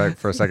I hang back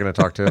for a second to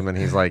talk to him, and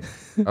he's like,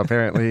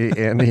 apparently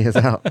Andy is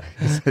out.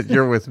 He said,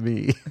 you're with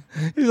me.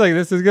 He's like,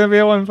 this is going to be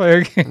a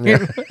one-player game.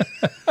 Yeah.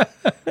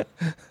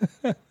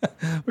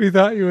 We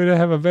thought you would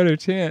have a better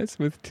chance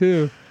with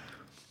two.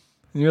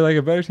 And you're like,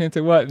 a better chance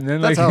at what? And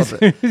then that's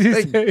like, you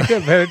say, a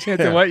better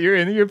chance at what?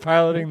 You're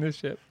piloting the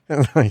ship.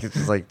 Like it's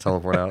just like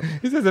teleport out.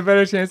 He says a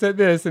better chance at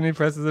this, and he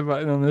presses a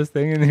button on this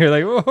thing, and you're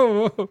like,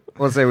 whoa, whoa.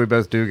 Let's say we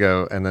both do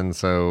go, and then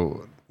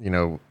so,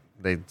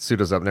 they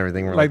suit us up and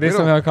everything. We're like they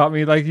somehow caught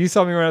me. Like you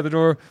saw me run out the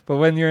door, but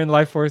when you're in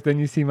Life Force, then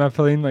you see my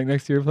plane like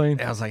next to your plane.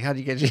 Yeah, I was like, how'd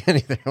you get you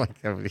anything? Like,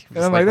 and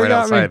I'm like, they got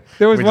outside. Me.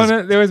 There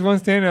was one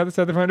standing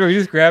outside the front door. He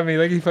just grabbed me,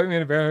 like he put me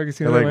in a bear hug. We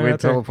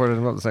teleported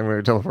him up the same way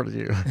we teleported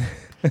you.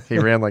 He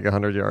ran like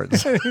 100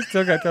 yards. He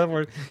still got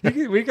teleported.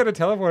 We could have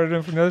teleported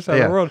him from the other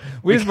side of the world.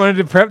 We just wanted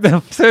to prep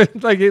them, so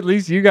like at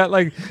least you got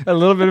like a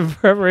little bit of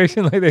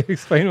preparation. Like they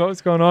explained what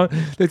was going on.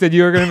 They said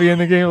you were going to be in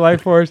the game of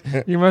Life Force.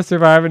 You must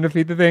survive and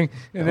defeat the thing.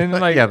 And then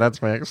like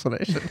that's my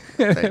explanation.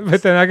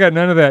 But then I got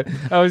none of that.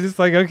 I was just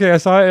like, okay, I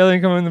saw an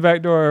alien come in the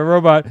back door, a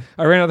robot.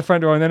 I ran out the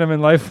front door, and then I'm in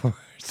Life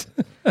Force.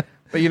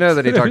 But you know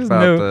that he talked about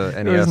the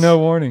NES. There was no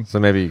warning. So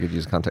maybe you could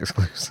use context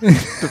clues. A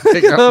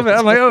little bit.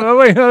 I'm like, oh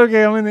wait,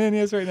 okay, I'm in the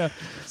NES right now.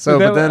 So,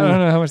 but then I don't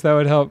know how much that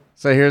would help.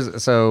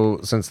 So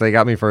since they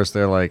got me first,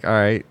 they're like, all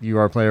right, you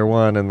are player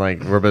one, and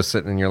like we're both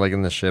sitting, and you're like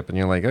in the ship, and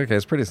you're like, okay,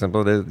 it's pretty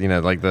simple. It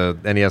is, like the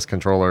NES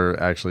controller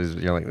actually,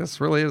 you're like,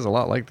 this really is a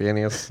lot like the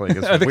NES. Like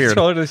it's the weird.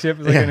 Controller to the ship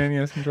is like an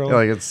NES controller.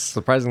 Like it's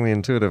surprisingly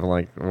intuitive,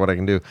 like what I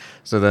can do.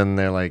 So then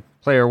they're like,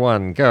 player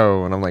one,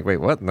 go, and I'm like, wait,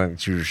 what? And then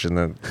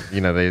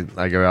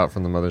I go out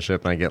from the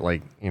mothership, and I get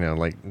like,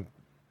 like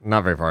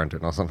not very far into it,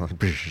 and all of a sudden,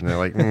 and they're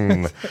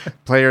like,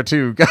 player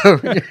two, go.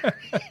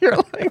 You're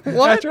like,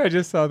 what? After I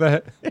just saw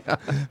that,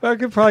 I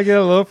could probably get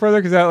a little further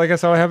because I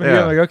saw what happened.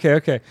 I'm like,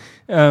 okay.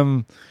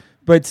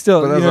 But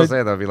still, but that's what I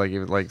say though. Be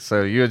like,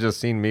 so you had just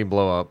seen me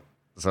blow up,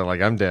 so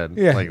like I'm dead.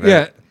 Yeah, like that.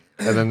 Yeah.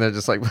 And then they're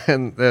just like,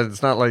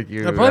 it's not like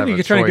you. The problem you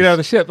could try to get out of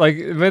the ship, like,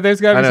 but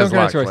there's got to be some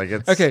kind of choice.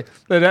 Like okay,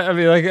 but I'd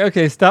be like,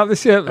 okay, stop the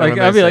ship. Like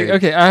I'd be like,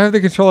 okay, I have the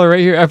controller right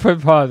here. I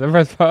press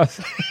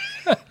pause.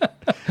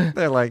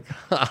 They're like,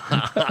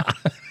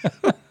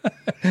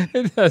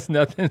 it does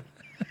nothing.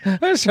 I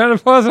was trying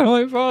to pause. I'm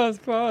like, pause.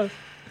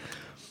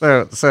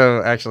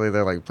 So actually,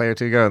 they're like, player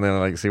two, go, and then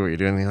like, see what you're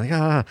doing. And you're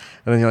like,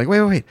 and then you're like,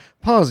 wait,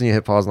 pause, and you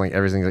hit pause, and like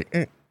everything's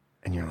like,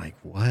 and you're like,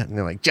 what? And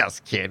they're like,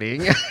 just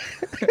kidding.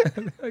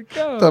 Like,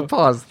 go. The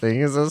pause thing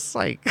is a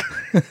psych.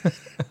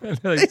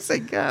 They say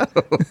go.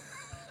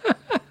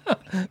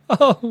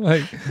 Oh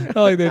my!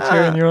 Like they're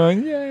cheering you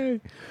on,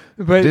 yay!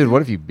 But dude,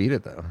 what if you beat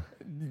it though?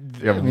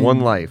 You have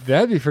one life.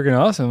 That'd be freaking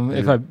awesome.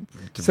 If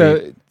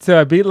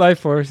I beat Life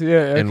Force,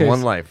 in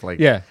one life, like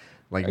yeah,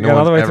 like no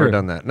one's ever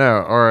done that. No,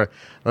 or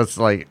let's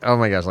like, oh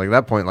my gosh, like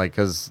that point, like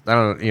because I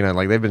don't,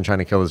 like they've been trying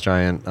to kill this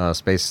giant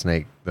space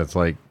snake that's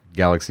like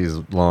galaxies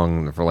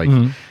long for like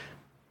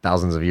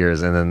thousands of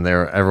years, and then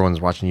everyone's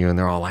watching you, and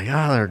they're all like,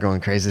 they're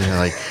going crazy. And they're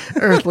like,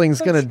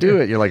 Earthling's gonna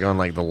do it. You're like on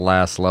like the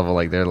last level,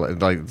 like they're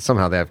like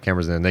somehow they have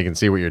cameras in and they can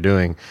see what you're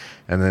doing,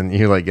 and then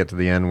you like get to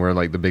the end where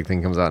like the big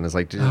thing comes out and it's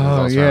like,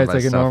 it's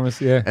like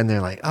enormous, and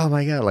they're like, oh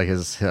my god, like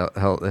his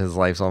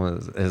life's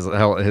almost his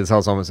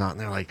health's almost out, and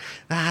they're like,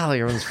 like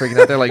everyone's freaking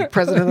out. They're like,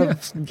 president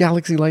of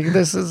galaxy, like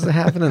this is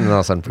happening, and all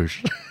of a sudden,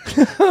 poosh.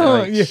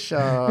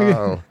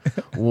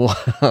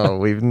 Whoa,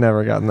 we've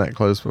never gotten that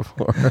close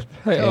before.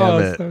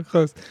 Like, so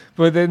close.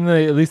 But then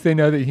at least they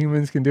know that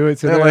humans can do it.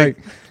 So they're like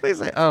they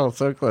say,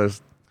 so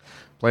close.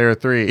 Player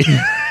three.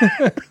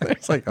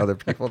 There's like other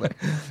people there.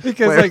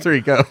 Because player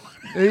three, go.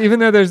 Even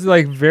though there's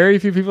like very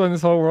few people in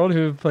this whole world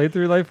who have played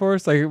through Life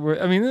Force, like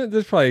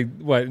there's probably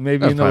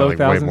maybe in the low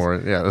thousands. Way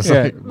more.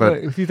 Yeah,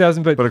 but a few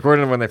thousand. But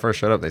according to when they first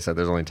showed up, they said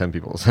there's only 10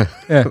 people. So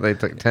they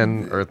took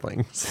 10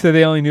 Earthlings. So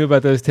they only knew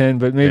about those 10,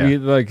 but maybe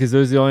because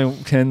those are the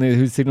only 10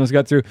 whose signals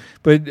got through.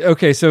 But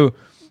okay, so.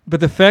 But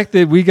the fact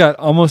that we got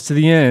almost to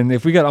the end,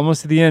 if we got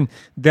almost to the end,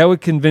 that would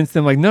convince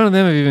them. Like none of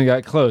them have even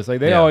got close. Like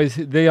they always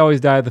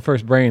die at the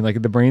first brain,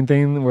 like the brain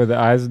thing where the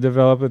eyes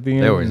develop at the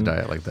end. They always die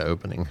at like the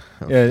opening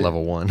of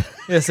level 1.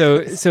 Yeah.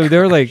 So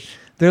they're like,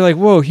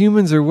 whoa,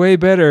 humans are way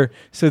better.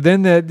 So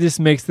then that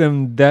just makes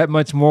them that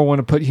much more want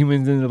to put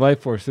humans into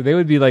Life Force. So they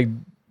would be like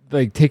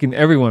taking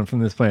everyone from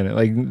this planet.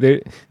 Like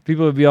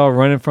people would be all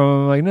running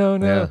from them. Like no.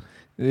 Yeah.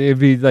 It'd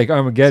be like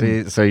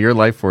Armageddon. See, so your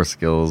Life Force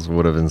skills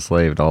would have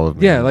enslaved all of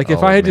me. Yeah, like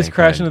if I had just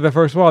crashed into the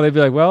first wall, they'd be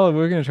like, well,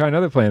 we're going to try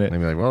another planet. They'd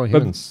be like, well,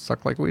 humans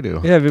suck like we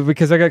do. Yeah, but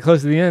because I got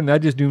close to the end,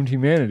 that just doomed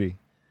humanity.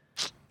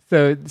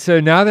 So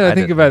now that I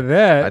think about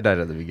that. I died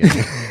at the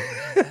beginning.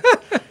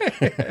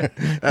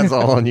 That's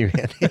all on you,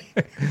 Andy.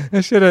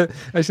 I should have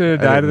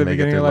died at the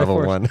beginning of Life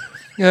Force. 1.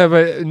 Yeah,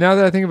 but now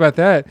that I think about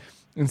that,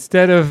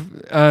 instead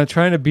of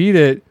trying to beat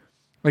it,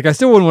 like I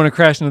still wouldn't want to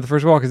crash into the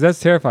first wall because that's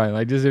terrifying.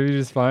 Like if you're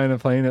just flying a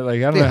plane,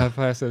 like I don't know how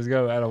fast those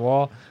go at a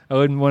wall. I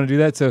wouldn't want to do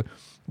that. So,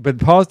 but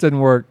pause doesn't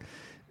work.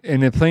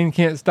 and the plane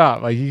can't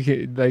stop. Like you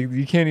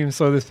can't even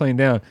slow this plane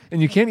down,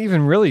 and you can't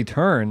even really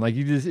turn. Like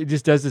it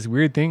just does this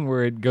weird thing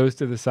where it goes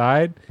to the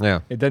side.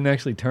 Yeah, it doesn't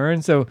actually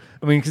turn. So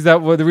I mean,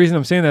 the reason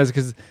I'm saying that is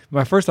because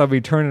my first thought would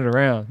be turn it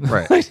around.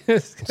 Right.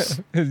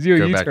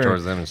 Go back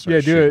towards them and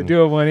start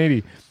do a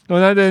 180. Well,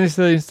 not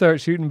necessarily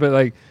start shooting, but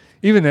like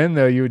even then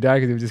though you would die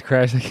because it would just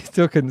crash. Like it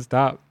still couldn't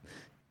stop.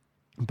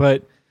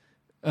 But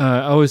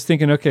I was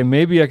thinking, okay,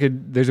 maybe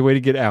there's a way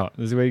to get out.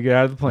 There's a way to get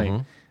out of the plane.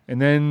 Mm-hmm.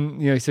 And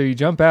then, so you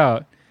jump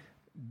out.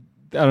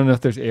 I don't know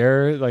if there's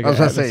air. Like I was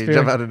going to say, you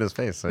jump out in his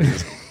face. So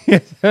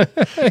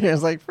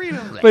it's like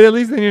freedom. But at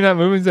least then you're not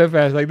moving so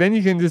fast. Like then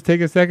you can just take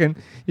a second.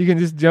 You can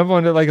just jump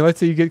onto, like, let's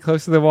say you get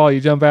close to the wall,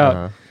 you jump out.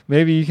 Uh-huh.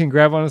 Maybe you can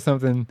grab onto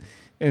something,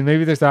 and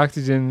maybe there's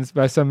oxygen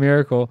by some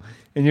miracle,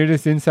 and you're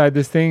just inside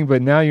this thing.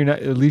 But now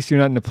at least you're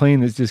not in a plane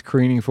that's just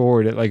careening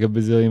forward at like a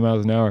bazillion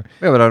miles an hour.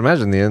 Yeah, but I'd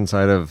imagine the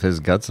inside of his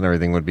guts and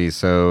everything would be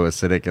so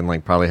acidic and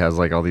like probably has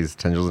like all these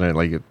tendrils in it.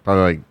 Like it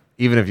probably like,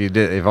 even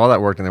if all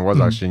that worked and there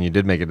was oxygen, you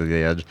did make it to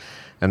the edge,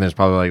 and there's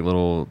probably like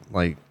little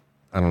like,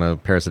 I don't know,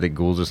 parasitic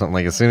ghouls or something.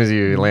 Like as soon as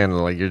you land,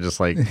 like you're just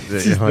like,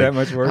 that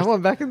much worse. I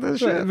want back into this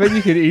shit. But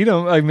you could eat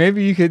them. Like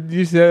maybe you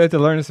just have to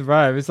learn to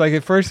survive. It's like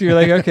at first you're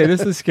like, okay,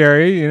 this is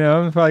scary.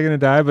 I'm probably gonna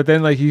die. But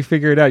then like you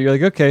figure it out. You're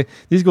like, okay,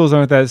 these ghouls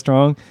aren't that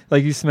strong.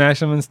 Like you smash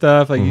them and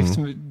stuff. Like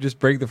you just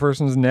break the first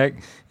one's neck,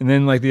 and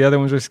then like the other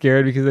ones are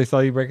scared because they saw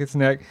you break its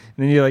neck,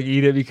 and then you like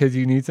eat it because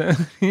you need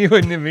something. You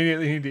wouldn't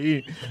immediately need to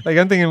eat. Like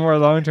I'm thinking more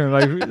long term.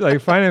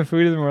 Like finding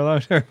food is more long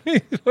term. You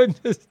wouldn't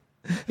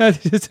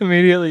have to just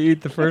immediately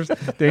eat the first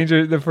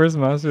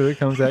monster that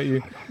comes at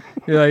you.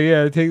 You're like,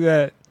 yeah, take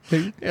that.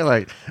 You're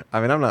like,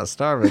 I mean, I'm not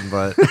starving,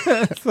 but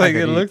it's like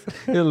it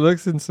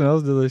looks and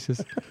smells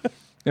delicious.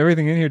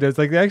 Everything in here does.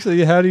 Like,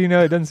 actually, how do you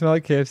know it doesn't smell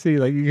like KFC?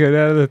 Like, you get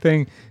out of the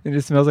thing and it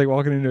just smells like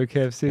walking into a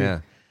KFC.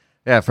 Yeah.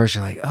 Yeah, at first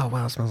you're like, oh,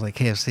 wow, it smells like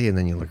KFC. And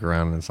then you look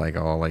around and it's like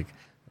all like,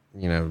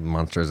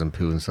 monsters and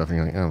poo and stuff. And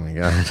you're like, oh, my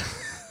God.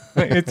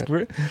 It's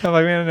weird. I'm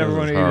like, man, I never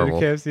want to eat at a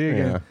KFC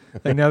again. Yeah.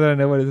 Like, now that I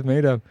know what it's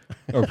made of.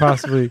 Or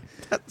possibly.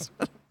 That's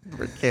what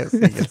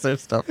KFC gets their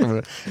stuff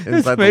from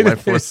inside the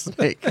Life Force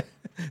snake.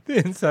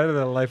 The inside of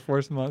the Life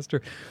Force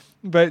monster.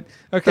 But,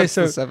 okay, that's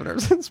so. The 7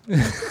 Earths.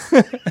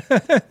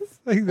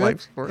 Like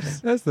Life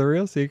Force. That's the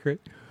real secret.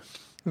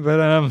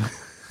 But,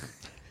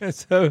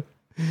 so,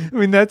 I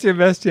mean, that's your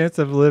best chance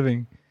of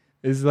living.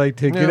 Is like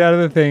to get out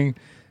of the thing,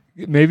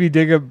 maybe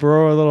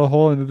burrow a little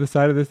hole into the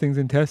side of this thing's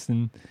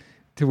intestine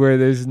to where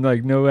there's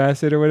like no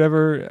acid or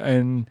whatever,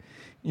 and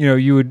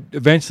you would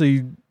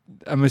eventually.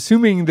 I'm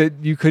assuming that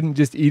you couldn't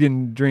just eat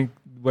and drink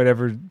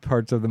whatever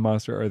parts of the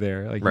monster are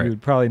there. Like you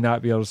would probably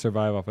not be able to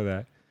survive off of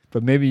that,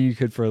 but maybe you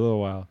could for a little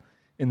while,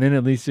 and then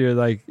at least you're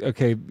like,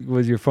 okay,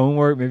 was your phone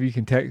work? Maybe you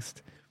can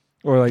text,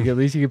 or like at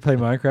least you could play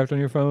Minecraft on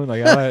your phone.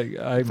 Like I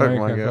like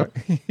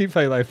Minecraft. You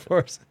play Life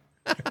Force.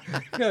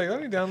 You're like, let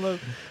me download,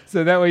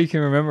 so that way you can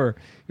remember.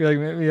 You're like,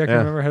 maybe I can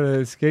remember how to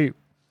escape.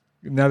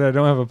 Now that I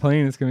don't have a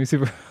plane, it's gonna be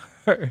super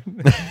hard.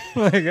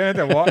 Like I have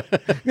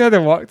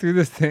to walk through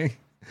this thing.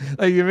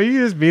 Like if you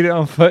just beat it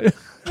on foot,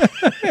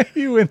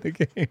 you win the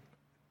game.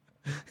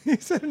 You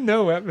said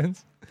no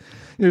weapons.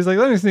 You're just like,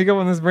 let me sneak up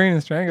on this brain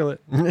and strangle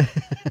it.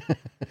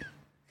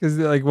 Because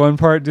like one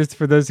part, just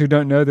for those who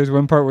don't know, there's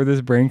one part where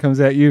this brain comes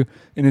at you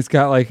and it's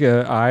got like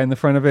an eye in the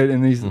front of it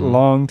and these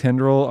long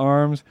tendril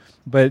arms.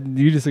 But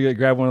you just like,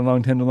 grab one of the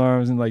long tendril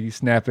arms and like you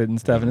snap it and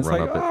stuff. And it's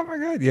like, oh my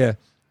God, yeah.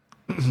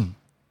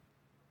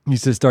 You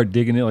just start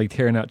digging it, like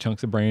tearing out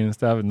chunks of brain and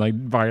stuff and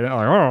like biting it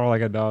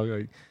like a dog.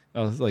 Like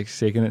I was like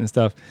shaking it and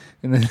stuff.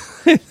 And then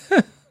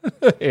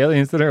the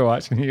aliens that are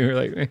watching you are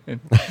like, man,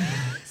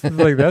 it's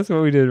like, that's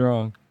what we did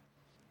wrong.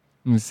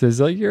 And it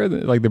says like,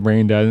 the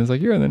brain died. And it's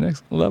like, you're on the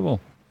next level.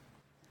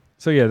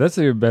 So yeah, that's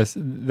your best.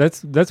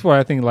 That's why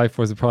I think Life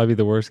Force would probably be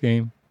the worst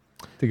game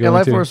to go into.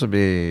 Life Force would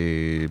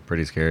be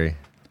pretty scary.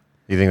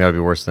 You think that would be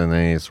worse than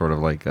any sort of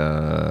like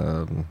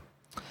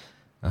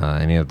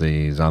any of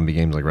the zombie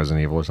games like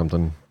Resident Evil or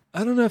something?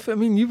 I don't know if, I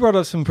mean, you brought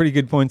up some pretty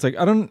good points. Like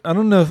I don't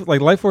know if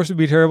like Life Force would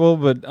be terrible,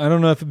 but I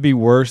don't know if it'd be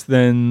worse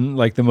than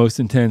like the most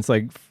intense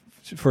like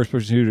first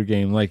person shooter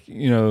game. Like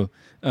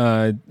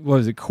what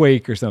was it,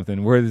 Quake or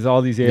something, where there's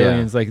all these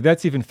aliens. Like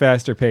that's even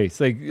faster paced.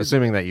 Like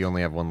assuming that you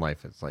only have one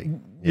life, it's like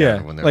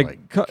when they're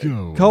like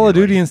Call of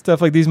Duty and stuff,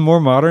 like these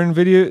more modern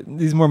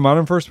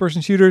first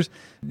person shooters,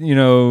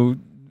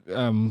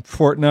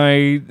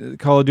 Fortnite,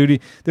 Call of Duty,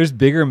 there's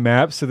bigger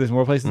maps, so there's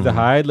more places to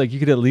hide. Like you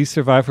could at least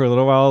survive for a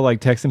little while, like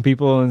texting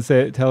people and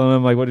telling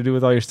them like what to do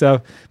with all your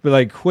stuff. But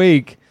like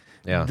Quake,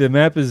 the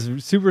map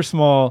is super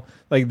small.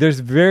 Like there's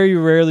very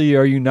rarely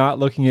are you not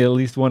looking at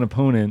least one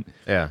opponent.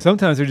 Yeah.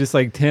 Sometimes there's just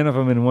like 10 of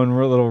them in one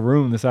little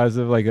room the size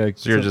of like a...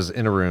 So you're just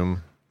in a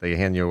room, they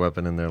hand you a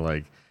weapon and they're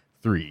like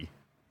 3,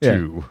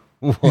 2,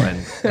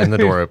 1, and the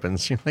door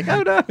opens. You're like,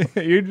 oh no.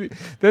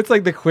 That's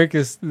like the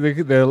quickest,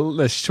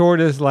 the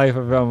shortest life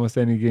of almost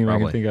any game I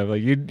can think of.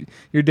 Like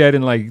you're dead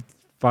in like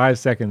 5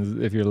 seconds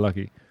if you're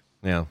lucky.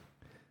 Yeah.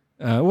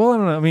 Well, I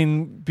don't know. I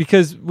mean,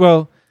 because,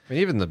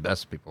 even the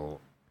best people,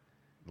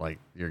 like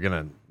you're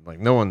gonna, like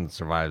no one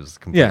survives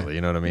completely.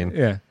 You know what I mean?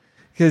 Yeah.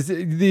 Because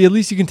at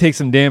least you can take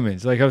some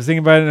damage. Like I was thinking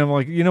about it, and I'm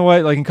like, you know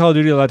what? Like in Call of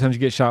Duty, a lot of times you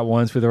get shot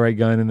once with the right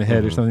gun in the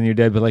head or something, you're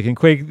dead. But like in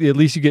Quake, at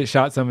least you get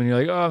shot some, and you're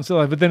like, oh, I'm still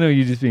alive. But then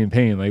you just be in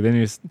pain. Like then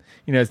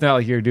you're, it's not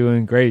like you're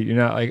doing great. You're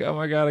not like, oh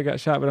my god, I got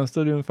shot, but I'm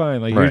still doing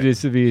fine. Like you're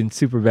just be in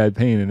super bad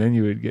pain, and then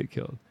you would get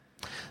killed.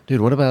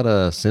 Dude, what about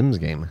a Sims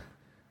game?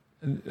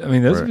 I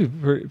mean, those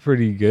would be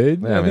pretty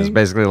good. Yeah, I mean, it's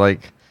basically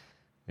like,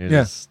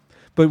 just.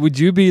 But would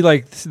you be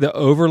like the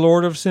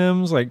overlord of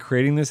Sims, like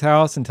creating this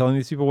house and telling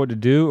these people what to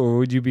do, or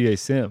would you be a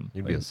Sim?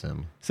 You'd be a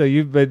Sim.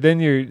 But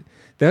then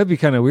that would be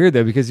kind of weird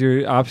though, because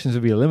your options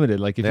would be limited.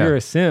 Like if you're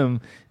a Sim,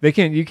 you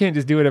can't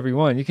just do whatever you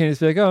want. You can't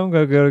just be like, oh, I'm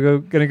gonna go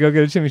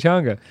get a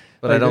chimichanga.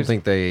 But like, I don't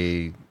think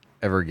they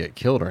ever get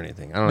killed or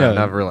anything. I don't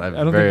know. I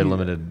have very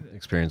limited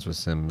experience with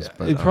Sims.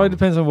 But it probably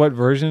depends on what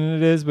version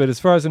it is. But as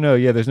far as I know,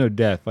 there's no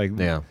death. Like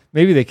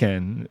maybe they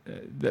can.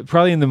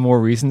 Probably in the more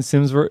recent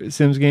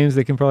Sims games,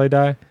 they can probably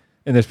die.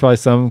 And there's probably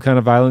some kind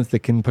of violence that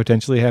can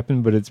potentially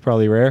happen, but it's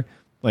probably rare.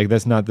 Like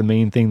that's not the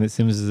main thing that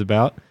Sims is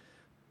about.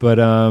 But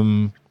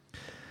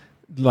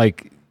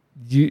like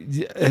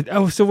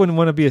I still wouldn't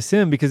want to be a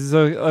Sim because it's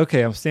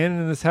okay. I'm standing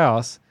in this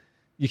house.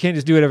 You can't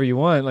just do whatever you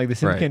want. Like the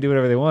Sims can't do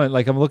whatever they want.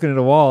 Like I'm looking at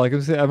a wall. Like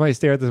I might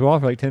stare at this wall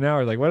for like 10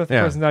 hours. Like what if the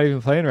person's not even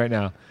playing right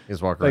now?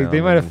 Just walk around. Like they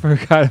might have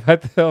forgot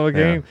about the whole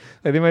game.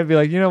 Like they might be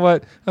like, you know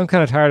what? I'm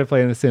kind of tired of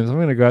playing The Sims. I'm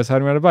going to go outside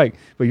and ride a bike.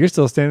 But you're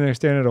still standing there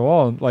staring at a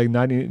wall and like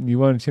not eating, you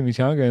want a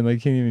chimichanga and like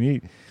you can't even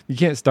eat. You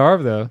can't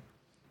starve though.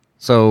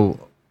 So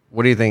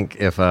what do you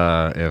think if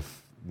whatever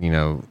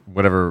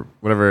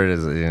it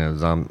is,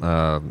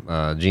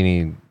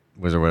 Genie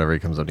Wizard, whatever, he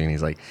comes up to you and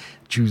he's like,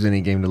 choose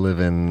any game to live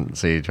in.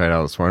 Say you tried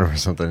out Swarm or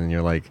something and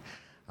you're like,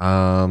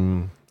 I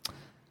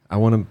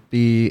want to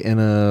be in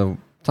a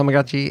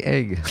Tamagotchi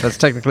egg. That's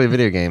technically a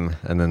video game.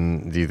 And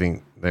then do you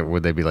think that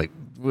would they be like,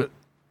 what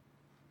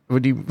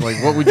would you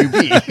like? What would you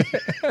be?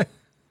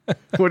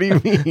 What do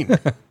you mean?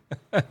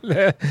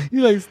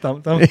 You like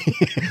stumped them.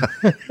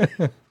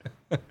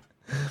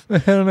 I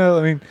don't know.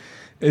 I mean,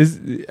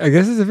 I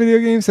guess it's a video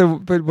game. So,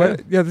 but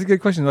what? Yeah, that's a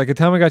good question. Like a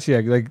Tamagotchi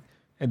egg, like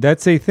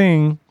that's a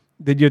thing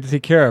that you have to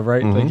take care of,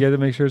 right? Like you have to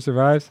make sure it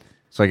survives.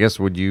 So I guess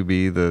would you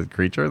be the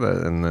creature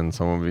and then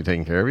someone would be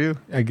taking care of you?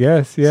 I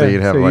guess, yeah. So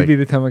you'd be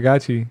the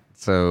Tamagotchi.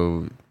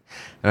 So,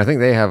 and I think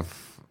they have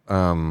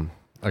a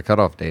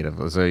cutoff date of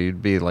it. So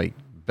you'd be like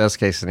best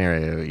case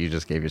scenario, you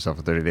just gave yourself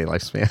a 30-day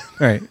lifespan.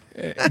 Right.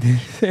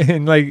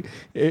 And like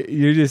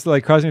you're just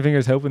like crossing your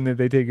fingers hoping that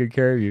they take good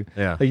care of you.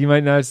 Yeah. Like you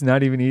might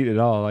not even eat at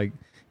all. Like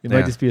it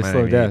might just be a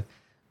slow death.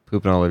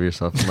 Pooping all over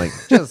yourself. I'm like,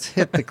 just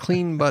hit the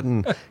clean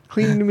button.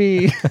 Clean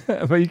me.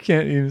 But you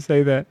can't even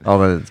say that. All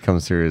that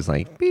comes through is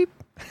like beep.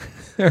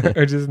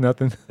 Or just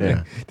nothing.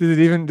 Yeah. Does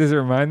it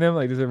remind them?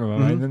 Like, does it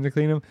remind them to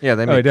clean them? Yeah,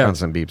 they make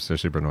constant beeps. They're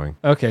super annoying.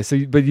 Okay, so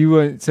you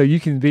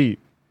can beep.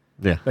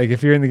 Yeah. Like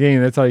if you're in the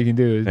game, that's all you can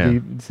do is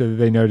beep so that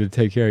they know to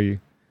take care of you.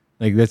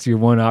 Like that's your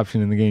one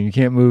option in the game. You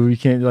can't move. You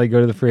can't like go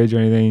to the fridge or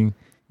anything.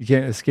 You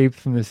can't escape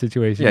from the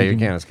situation. Yeah, you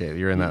can't escape.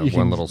 You're in that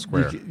little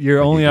square.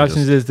 Your only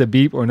options is to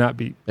beep or not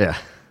beep. Yeah.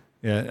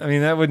 Yeah, I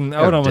mean I would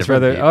almost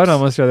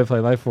rather play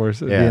Life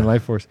Force be in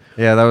Life Force.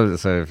 Yeah, that was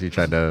so. If you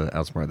tried to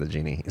outsmart the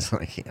Genie, he's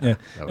like,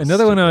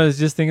 Another one I was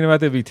just thinking about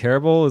that'd be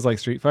terrible is like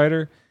Street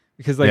Fighter,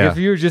 because like if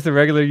you were just a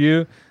regular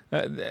you,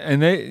 and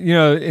they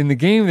in the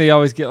game they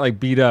always get like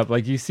beat up.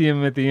 Like you see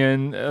them at the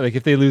end, like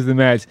if they lose the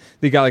match,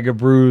 they got like a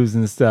bruise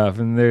and stuff,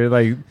 and they're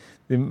like.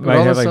 They might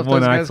have like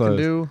one eye closed. Can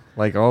do,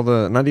 like all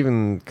the, not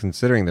even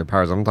considering their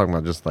powers. I'm talking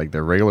about just like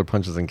their regular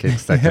punches and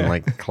kicks that can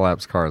like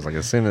collapse cars. Like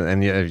as soon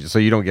as, so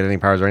you don't get any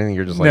powers or anything.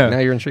 You're just like, now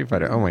you're in Street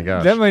Fighter. Oh my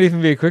gosh. That might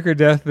even be a quicker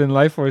death than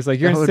Life Force. Like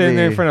you're standing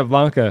there in front of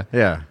Blanca.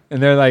 Yeah.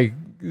 And they're like,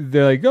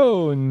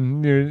 go,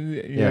 and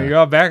you're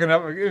all backing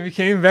up. If you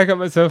can't even back up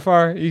but so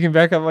far, you can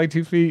back up like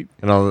 2 feet.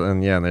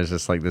 And there's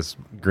just like this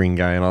green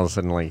guy, and all of a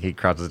sudden like he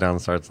crouches down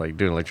and starts like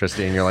doing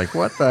electricity, and you're like,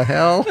 what the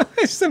hell?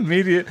 It's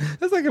immediate.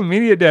 That's like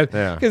immediate death.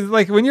 Yeah. Because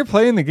like when you're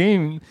playing the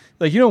game,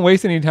 like you don't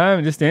waste any time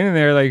and just standing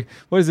there like,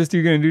 what is this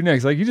dude gonna do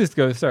next? Like you just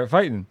go start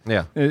fighting.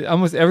 Yeah.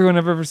 Almost everyone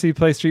I've ever seen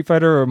play Street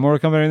Fighter or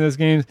Mortal Kombat in those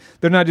games,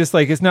 they're not just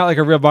like, it's not like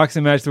a real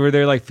boxing match where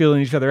they're like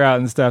feeling each other out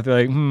and stuff.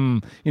 They're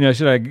like,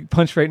 should I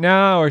punch right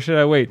now or should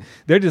I wait?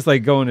 They're just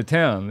like going to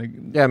town. Like,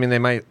 yeah, I mean they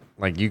might,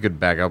 like you could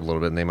back up a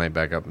little bit and they might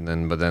back up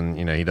but then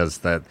he does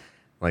that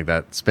like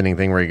that spinning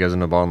thing where he goes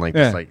into the ball and like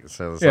just like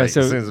so it's like as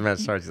soon as the match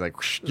starts he's like,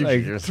 whoosh,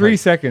 like 3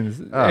 seconds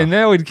and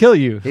that would kill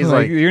you. He's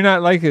like you're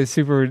not like a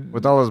super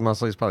with all his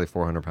muscle. He's probably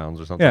 400 pounds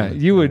or something. Yeah,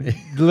 you would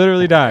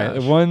literally die.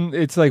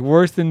 It's like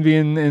worse than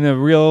being in a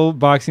real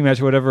boxing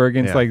match or whatever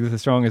against like the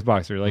strongest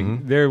boxer.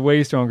 Like they're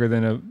way stronger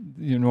than a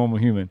normal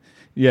human.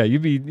 Yeah, you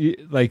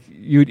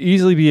would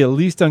easily be at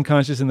least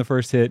unconscious in the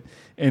first hit,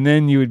 and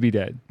then you would be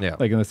dead. Yeah,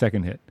 like in the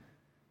second hit.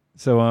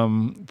 So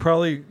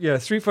probably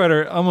Street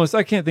Fighter almost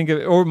I can't think of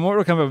it, or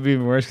Mortal Kombat would be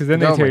even worse because then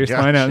they tear your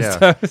spine out and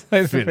stuff.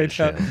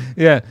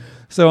 Yeah.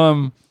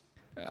 So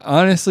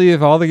honestly,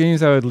 if all the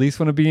games I would least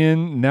want to be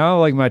in now,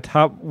 like my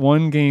top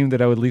one game that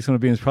I would least want to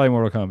be in is probably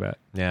Mortal Kombat.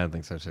 Yeah, I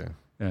think so too.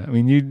 Yeah, I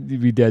mean,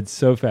 you'd be dead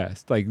so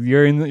fast. Like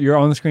you're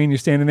on the screen, you're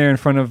standing there in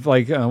front of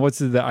like what's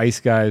the ice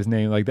guy's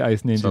name? Like the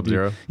ice ninja.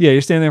 Sub-Zero. Yeah,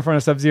 you're standing there in front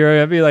of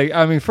Sub-Zero. I'd be like,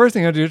 I mean, first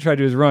thing I'd try to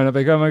do is run. I'd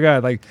be like, oh my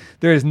god, like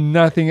there is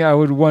nothing I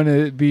would want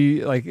to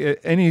be like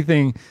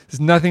anything. There's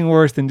nothing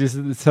worse than just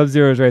the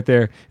Sub-Zero's right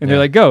there, and they're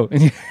like, go,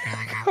 and you're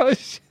like, oh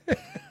shit.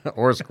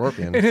 Or a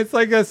scorpion. And it's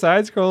like a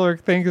side scroller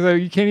thing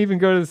because you can't even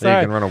go to the side.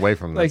 You can run away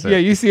from them. Like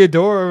you see a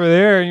door over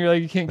there and you're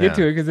like you can't get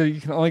to it because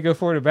you can only go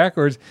forward or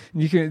backwards.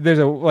 And there's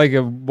a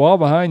wall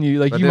behind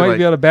you. Like you might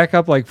be able to back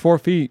up like 4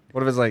 feet.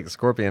 What if it's like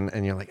scorpion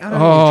and you're like,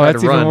 oh,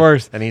 that's even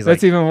worse. And he's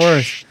that's even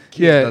worse.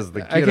 Yeah,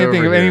 I can't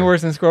think of any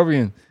worse than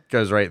scorpion.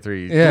 Goes right through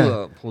you.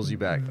 Yeah, pulls you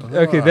back.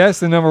 Okay, that's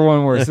the number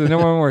one worst. The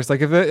number one worst.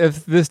 Like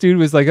if this dude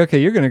was like,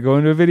 okay, you're gonna go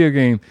into a video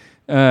game.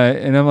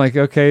 And I'm like,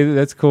 okay,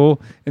 that's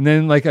cool. And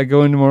then like I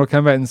go into Mortal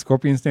Kombat and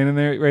Scorpion's standing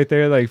there, right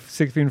there, like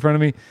 6 feet in front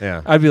of me.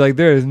 Yeah, I'd be like,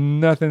 there is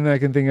nothing that I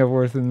can think of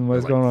worse than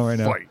what's going on right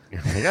now.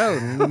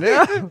 Oh,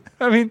 no.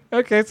 I mean,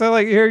 okay, so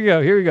like here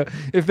we go.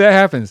 If that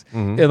happens,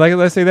 like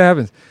let's say that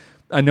happens,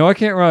 I know I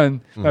can't run.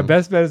 My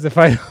best bet is to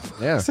fight him.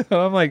 Yeah. So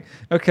I'm like,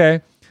 okay,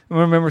 I'm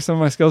gonna remember some of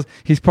my skills.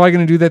 He's probably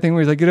gonna do that thing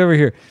where he's like, get over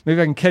here. Maybe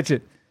I can catch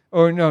it,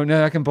 or no,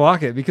 I can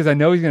block it because I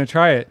know he's gonna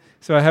try it.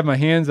 So I have my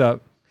hands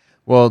up.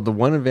 Well, the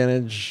one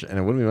advantage, and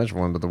it wouldn't be much of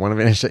one, but the one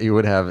advantage that you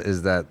would have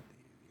is that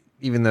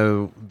even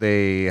though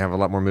they have a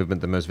lot more movement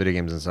than most video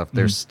games and stuff,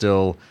 they're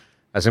still,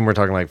 I assume we're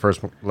talking like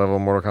first level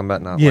Mortal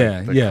Kombat, not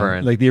like the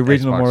current like the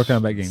original Xbox Mortal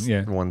Kombat game,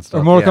 yeah. One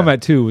stuff, or Mortal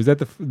Kombat 2, was that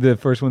the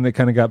first one that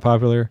kind of got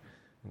popular?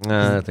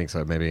 I think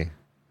so, maybe.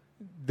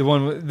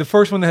 The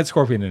first one that had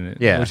Scorpion in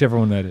it, whichever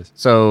one that is.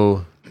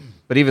 So,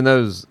 but even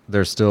those,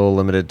 they're still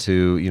limited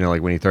to,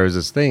 like when he throws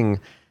this thing,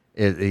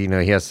 he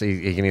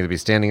can either be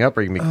standing up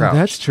or he can be crouched.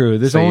 That's true.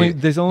 There's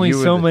only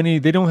so many.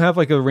 They don't have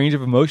like a range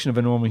of emotion of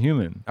a normal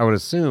human. I would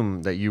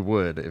assume that you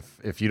would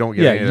if you don't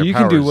get any of their you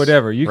powers. can do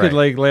whatever. You could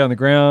like lay on the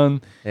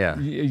ground. Yeah,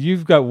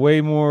 you've got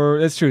way more.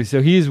 That's true.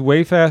 So he's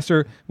way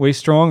faster, way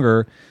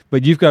stronger,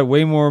 but you've got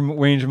way more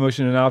range of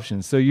motion and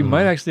options. So you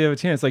might actually have a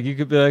chance. Like you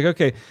could be like,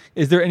 okay,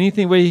 is there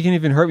anything way he can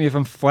even hurt me if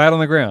I'm flat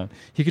on the ground?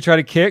 He could try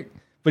to kick,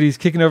 but he's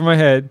kicking over my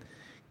head.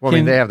 Well, I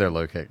mean, they have their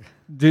low kick.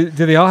 Do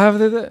they all have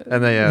that?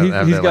 And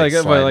he's got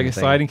like a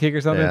sliding kick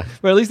or something. Yeah.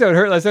 But at least that would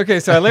hurt less. Okay,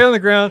 so I lay on the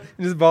ground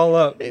and just ball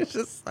up. He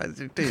just slides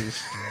your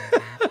teeth.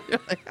 You're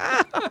like,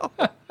 ow.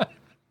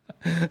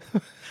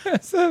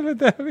 So but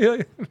that'd be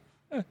like.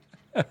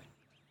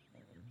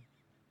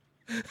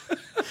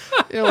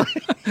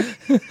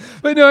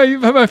 But no, you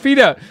put my feet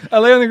out. I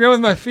lay on the ground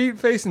with my feet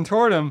facing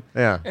toward him.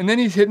 Yeah. And then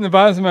he's hitting the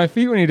bottoms of my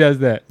feet when he does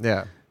that.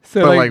 Yeah.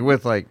 So but like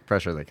with like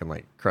pressure, they can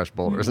like crush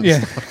boulders and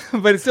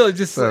stuff. But it's still it's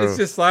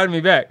just sliding me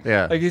back.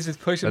 Yeah. Like he's just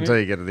pushing until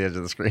me. You get to the edge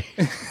of the screen.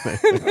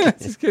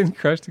 It's just getting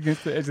crushed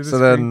against the edge of the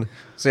screen.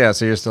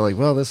 So you're still like,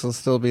 well, this will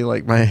still be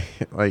like my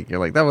you're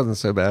like, that wasn't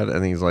so bad.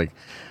 And he's like,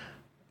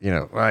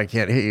 well, I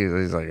can't hit you.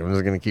 He's like, I'm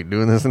just gonna keep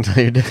doing this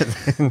until you're dead.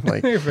 And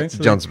like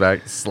jumps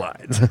back,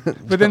 slides.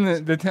 But then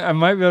I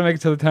might be able to make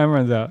it till the time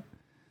runs out.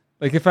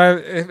 Like if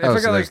I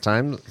got so like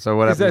time. So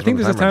what happens? I think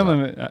there's a time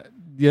limit.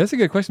 Yeah, that's a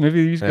good question.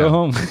 Maybe you should go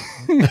home.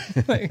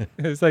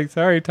 It's like,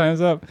 sorry,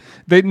 time's up.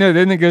 Then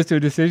it goes to a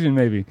decision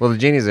maybe. Well, the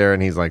genie's there,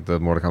 and he's like the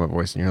Mortal Kombat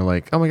voice, and you're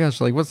like, oh my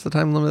gosh, like what's the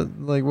time limit?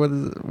 Like what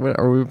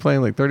are we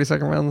playing? Like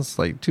 30-second rounds?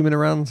 Like 2-minute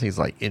rounds? He's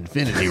like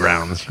infinity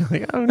rounds. You're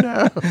like, oh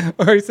no.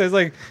 Or he says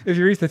like, if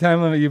you reach the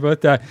time limit, you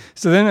both die.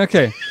 So then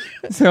okay,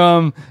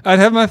 so I'd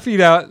have my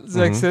feet out.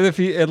 Like so if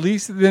at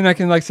least then I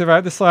can like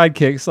survive the slide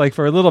kicks like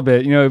for a little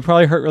bit. It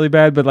probably hurt really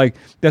bad, but like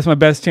that's my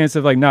best chance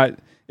of like not.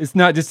 It's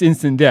not just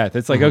instant death.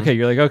 It's like, okay,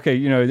 you're like, okay,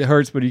 it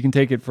hurts, but you can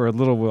take it for a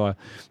little while.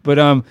 But,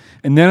 and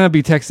then I'll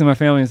be texting my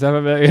family and stuff.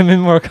 I'm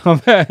in Mortal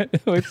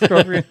Kombat with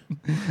Scorpion.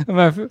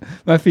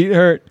 my feet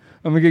hurt.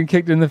 I'm getting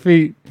kicked in the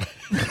feet.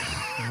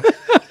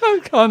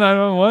 I'll call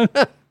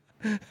 911.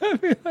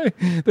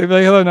 They'd be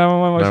like, hello,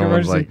 911, what's your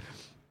emergency?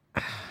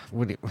 Like,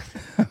 what do you...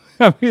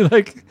 I'll be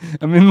like,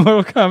 I'm in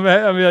Mortal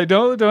Kombat. I'll be like,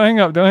 don't hang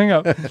up.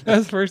 That's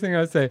the first thing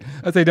I'd say.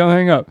 I'd say, don't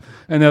hang up.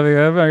 And they'll be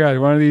like, oh my God,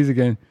 one of these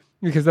again.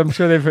 Because I'm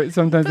sure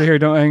sometimes they hear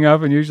 "don't hang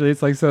up," and usually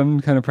it's like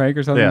some kind of prank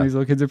or something these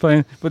little kids are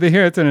playing. But they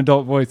hear it's an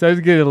adult voice. I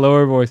just get a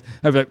lower voice.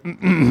 I'd be like,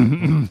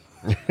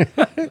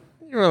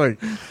 you're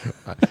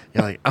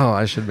like, oh,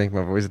 I should make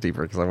my voice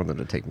deeper because I want them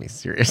to take me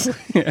seriously.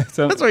 Yeah,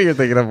 so that's what you're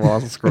thinking of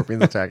while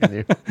Scorpion's attacking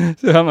you.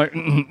 So I'm like,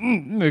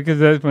 because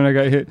that's when I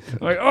got hit.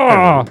 I'm like,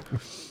 oh,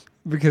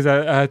 because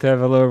I have to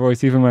have a lower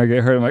voice even when I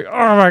get hurt. I'm like,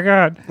 oh my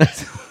God.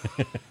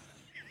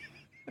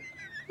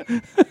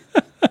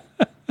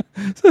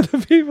 So the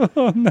people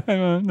on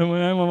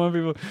 911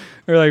 people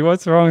are like,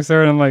 "What's wrong,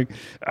 sir?" And I'm like,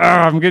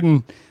 I'm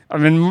in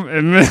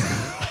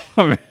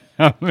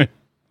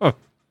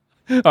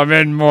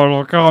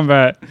Mortal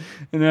Kombat."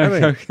 And they're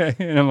like, okay.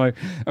 And I'm like,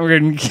 I'm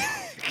getting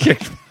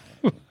kicked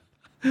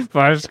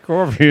by a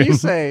scorpion. You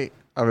say,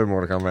 I'm in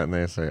Mortal Kombat, and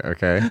they say,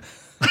 okay.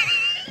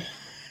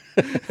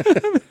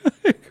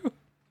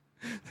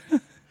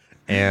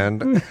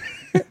 and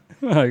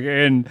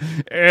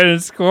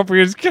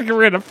scorpions kicking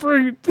me in the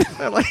feet.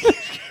 Like,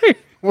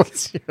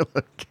 what's your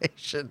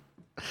location?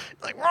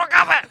 Like, Mortal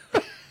Kombat.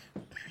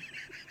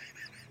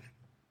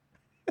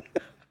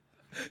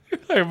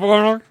 Like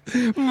Mortal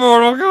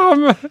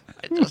Kombat.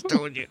 I just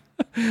told you.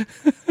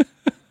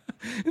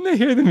 And they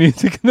hear the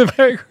music in the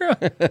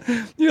background.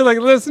 You're like,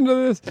 listen to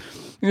this.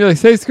 And you're like,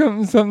 say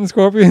something,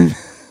 Scorpion.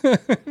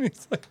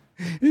 He's like,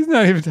 he's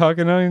not even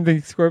talking. I don't even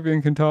think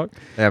Scorpion can talk.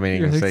 Yeah, I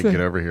mean, you can like, say,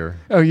 get over here.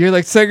 Oh, you're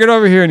like, say, get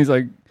over here. And he's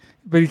like,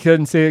 but he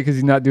couldn't say it because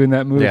he's not doing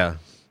that move. Yeah.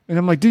 And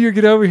I'm like, do your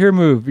get over here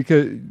move,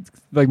 because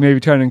like maybe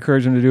trying to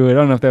encourage him to do it. I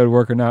don't know if that would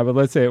work or not, but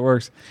let's say it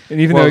works.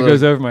 And even though it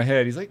goes over my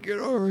head, he's like, get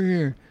over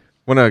here.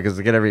 Well, no, because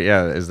the get over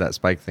here is that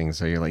spike thing.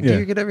 So you're like, do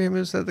you get over here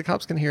move so that the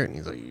cops can hear it? And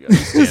he's like, you gotta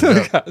stand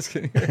up. The cops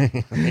can hear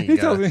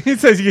it. He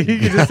says he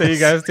can just say, you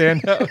gotta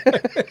stand up.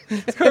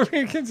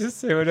 Scorpion can just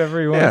say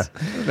whatever he wants.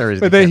 Yeah.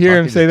 But they hear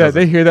him say that.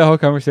 They hear that whole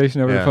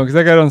conversation over the phone, because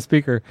I got it on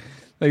speaker.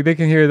 Like they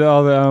can hear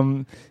all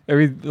the I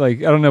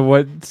don't know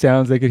what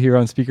sounds they could hear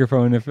on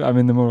speakerphone if I'm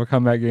in the Mortal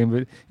Kombat game,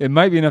 but it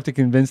might be enough to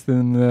convince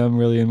them that I'm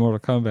really in Mortal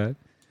Kombat.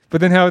 But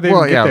then how would they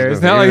get there?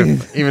 It's not even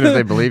if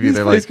they believe you,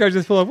 they're like, police cars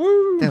just pull up.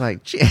 Woo! They're like,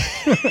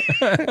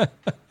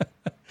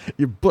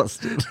 you're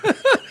busted.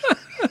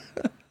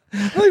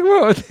 Like,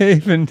 what would they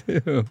even do?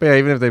 But yeah,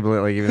 even if they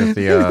believe, like, even if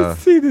the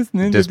see this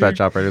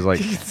dispatch operator's like,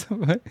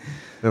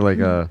 they're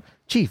like,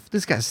 Chief,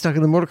 this guy's stuck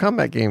in the Mortal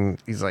Kombat game.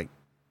 He's like,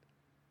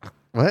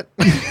 what?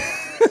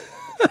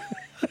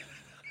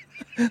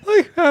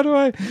 Like, how do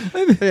I?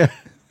 Yeah.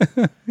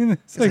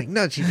 He's like,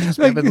 no, Chief, trust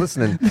me, I've been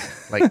listening.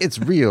 Like, it's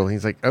real.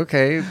 He's like,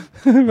 okay,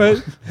 but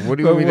what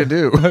do you want me to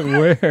do? But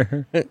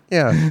where?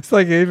 Yeah. It's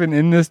like, even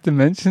in this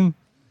dimension.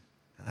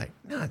 Like,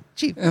 no,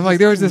 Chief. And like,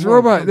 there was this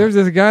robot. There was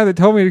this guy that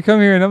told me to come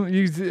here, and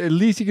at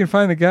least you can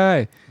find the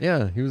guy.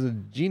 Yeah, he was a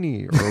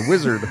genie or a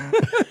wizard.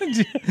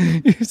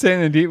 You're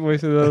saying the deep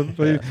voice of the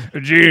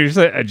police.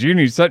 A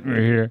genie sent me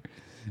here.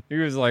 He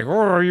was like,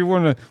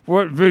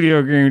 what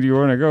video game do you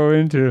want to go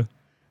into?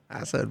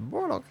 I said,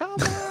 Mortal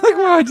Kombat. Like,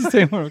 why'd you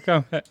say Mortal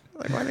Kombat?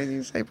 Like, why didn't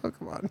you say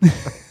Pokemon?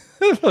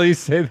 The police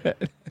say that.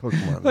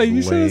 Pokemon. Like,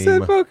 you should have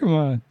said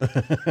Pokemon.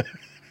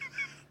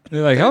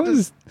 They're like, I'm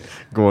just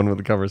going with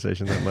the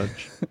conversation that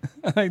much.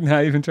 Like,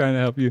 not even trying to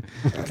help you.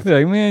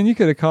 They're like, man, you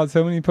could have caught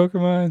so many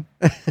Pokemon.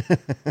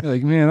 They're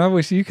like, man, I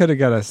wish you could have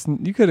got a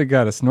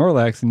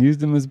Snorlax and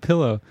used them as a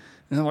pillow.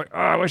 And I'm like, oh,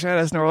 I wish I had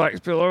a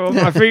Snorlax pillow on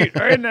my feet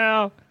right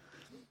now.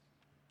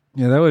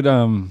 Yeah, that would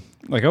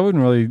like, I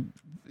wouldn't really.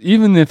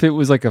 Even if it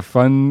was like a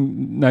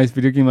fun, nice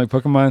video game like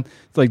Pokemon,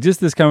 it's like, just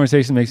this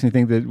conversation makes me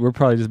think that we're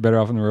probably just better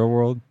off in the real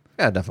world.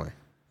 Yeah, definitely.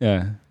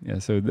 Yeah.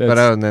 So that's, but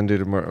and then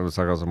let's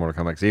talk also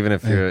Mortal Kombat.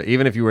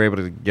 Even if you were able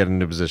to get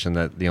into a position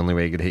that the only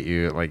way it could hit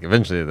you, like,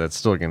 eventually that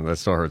still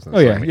hurts. Oh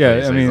yeah,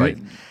 yeah. I mean, like,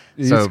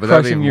 so but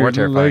that'd be more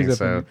terrifying.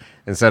 So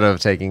instead of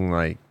taking,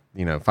 like,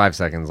 5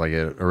 seconds like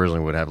it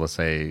originally would have, let's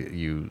say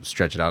you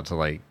stretch it out to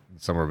like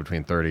somewhere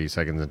between 30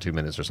 seconds and 2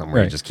 minutes or something,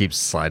 where it just keeps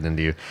sliding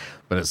into you.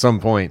 But at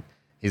some point,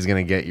 he's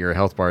gonna get your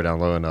health bar down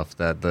low enough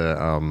that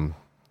the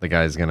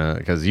guy's gonna,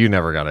 because you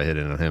never got a hit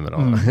into him at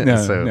all.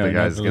 So the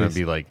guy's gonna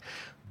be like,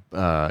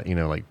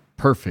 like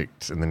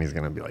perfect, and then he's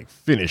gonna be like,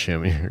 finish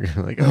him.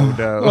 You're like, oh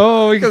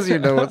no, because you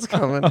know what's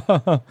coming.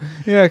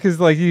 Yeah, because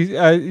like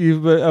I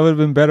would have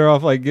been better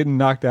off like getting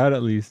knocked out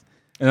at least,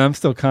 and I'm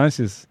still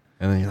conscious.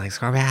 And then you're like,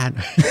 Scorpion.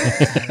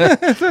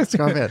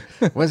 Scorpion,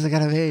 what's it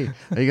gonna be?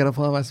 Are you gonna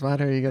pull out my spot,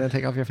 or are you gonna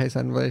take off your face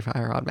and really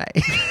fire on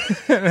me?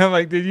 And I'm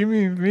like, did you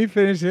mean me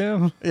finish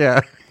him?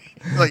 Yeah.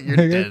 Like, you're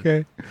dead.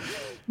 Okay.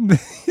 You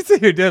say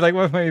you're dead. Like,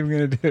 what am I even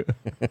gonna do?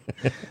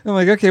 I'm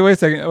like, okay, wait a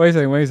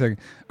second.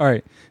 All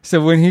right.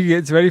 So when he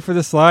gets ready for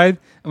the slide,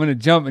 I'm gonna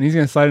jump, and he's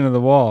gonna slide into the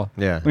wall.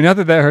 Yeah. I mean, not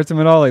that hurts him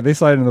at all. Like, they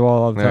slide into the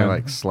wall all the time.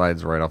 Like,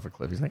 slides right off a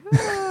cliff. He's like,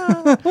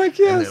 ah. Like,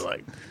 yes. And they're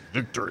like,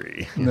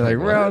 victory. And they're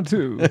like, round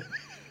 2.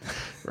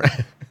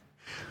 Right.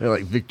 They're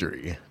like,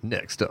 victory.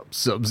 Next up,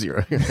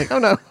 Sub-Zero. You're like, oh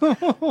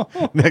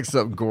no. Next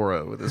up,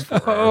 Goro with his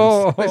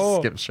forearms. They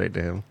skip straight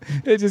to him.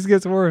 It just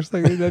gets worse.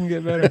 Like, it doesn't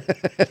get better.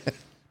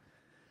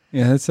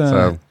 Yeah, that's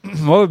what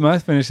would my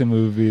finishing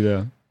move be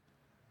though?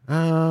 I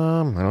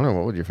don't know.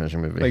 What would your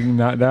finishing move be? Like,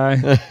 not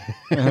die?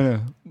 I don't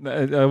know.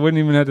 I wouldn't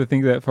even have to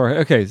think that far.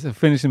 Okay, so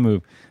finishing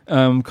move.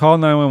 Call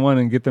 911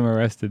 and get them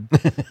arrested.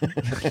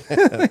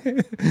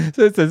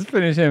 So it says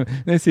finish him.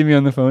 And they see me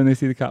on the phone. They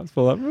see the cops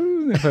pull up.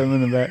 They put him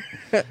in the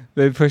back.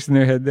 They're pushing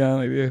their head down.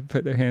 Like, they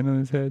put their hand on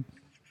his head.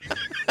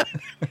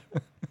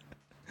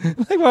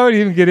 Like, why would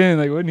he even get in?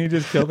 Like, wouldn't he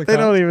just kill the cops? They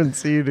don't even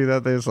see you do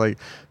that. They just, like,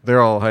 they're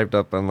all hyped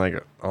up and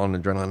like on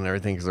adrenaline and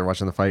everything because they're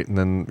watching the fight. And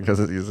then because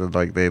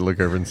like they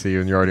look over and see you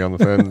and you're already on the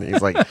phone. And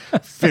he's like,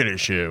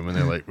 finish him. And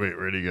they're like, wait,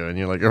 where'd he go? And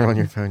you're like, you're on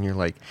your phone. You're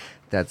like,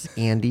 that's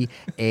Andy,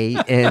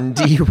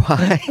 Andy.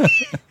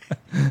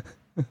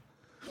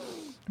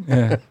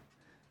 Yeah.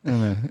 I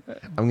don't know.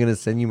 I'm gonna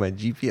send you my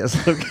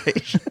GPS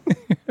location.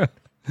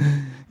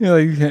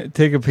 Like, you can't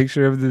take a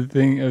picture of the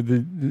thing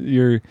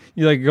you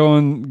like go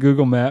on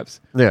Google Maps,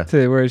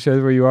 to where it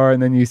shows where you are,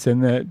 and then you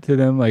send that to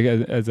them like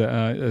as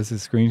a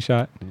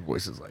screenshot. And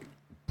voice is like,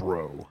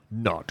 bro,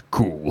 not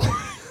cool.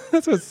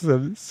 That's what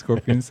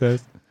Scorpion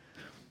says.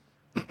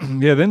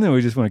 Yeah, then they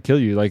would just want to kill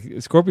you. Like,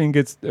 Scorpion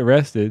gets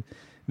arrested,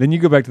 Then you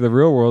go back to the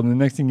real world, and the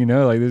next thing you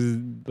know, like this is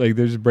like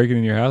they're just breaking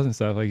in your house and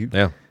stuff. Like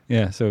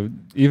yeah. So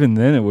even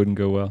then, it wouldn't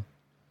go well.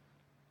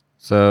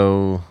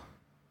 So,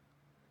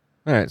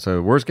 all right.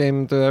 So worst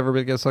game to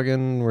ever get stuck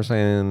in. We're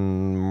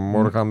saying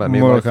Mortal Kombat,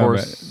 maybe Life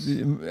Force.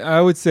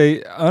 I would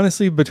say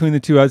honestly, between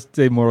the two, I'd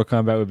say Mortal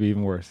Kombat would be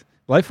even worse.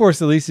 Life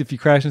Force, at least if you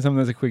crash in something,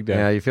 that's a quick death.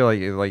 Yeah, you feel like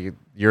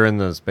you're in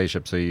the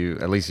spaceship, so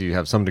at least you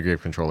have some degree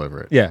of control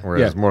over it. Yeah.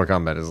 Whereas Mortal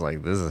Kombat is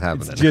like, this is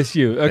happening. It's just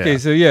you. Okay,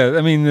 so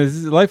I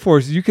mean, Life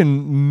Force, you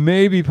can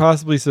maybe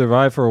possibly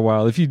survive for a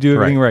while if you do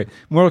everything right.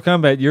 Mortal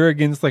Kombat, you're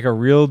against like a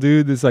real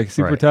dude that's like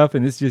super tough,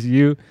 and it's just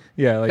you.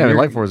 Yeah, like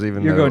Life Force,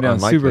 even you're though going down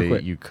unlikely, super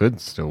quick. You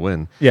could still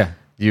win. Yeah.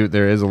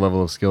 There is a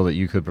level of skill that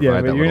you could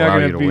provide that would allow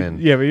you to win.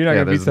 Yeah, but you're not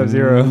going to beat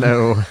Sub-Zero.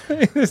 No.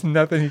 There's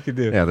nothing he could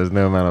do. Yeah, there's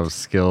no amount of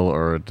skill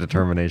or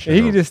determination.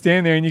 He could just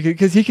stand there and you could,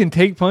 because he can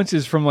take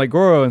punches from like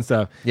Goro and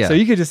stuff. Yeah. So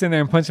you could just stand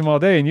there and punch him all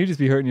day and you'd just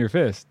be hurting your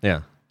fist.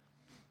 Yeah.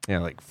 Yeah,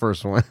 like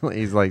first one,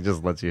 he's like,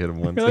 just lets you hit him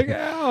once. You're like,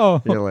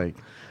 ow. You're like,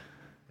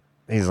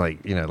 he's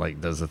like,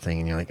 like does the thing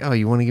and you're like, oh,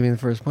 you want to give me the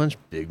first punch?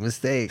 Big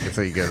mistake. And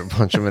so you go to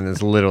punch him and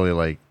it's literally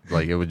like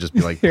it would just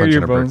be like punching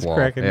your a brick bones wall.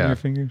 Cracking in your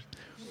fingers.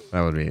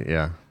 That would be,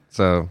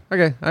 So,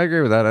 okay, I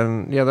agree with that.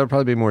 And yeah, that would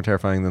probably be more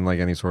terrifying than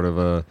like any sort of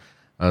a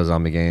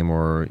zombie game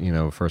or,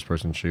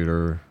 first-person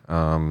shooter.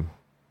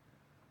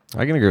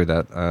 I can agree with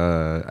that.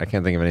 I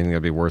can't think of anything that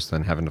would be worse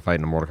than having to fight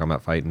in a Mortal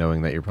Kombat fight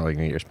knowing that you're probably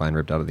going to get your spine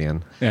ripped out at the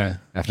end. Yeah.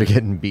 After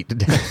getting beat to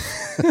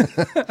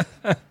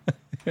death.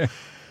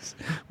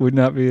 Would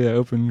not be an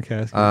open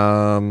casket.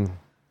 And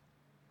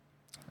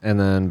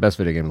then best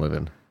video game to live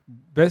in.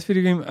 Best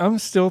video game? I'm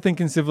still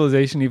thinking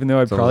Civilization, even though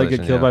I'd probably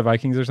get killed by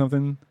Vikings or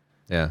something.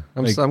 Yeah,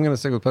 I'm going to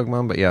stick with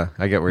Pokemon, but yeah,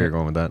 I get where you're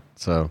going with that.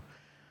 So,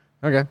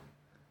 okay.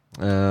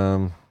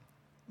 Well,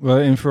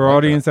 and for our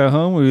audience at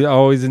home, we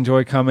always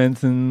enjoy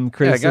comments and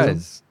criticism. Yeah,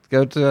 guys,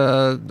 go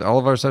to all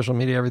of our social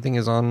media. Everything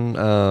is on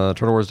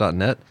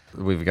turtlewars.net.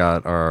 We've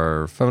got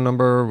our phone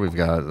number. We've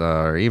got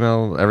our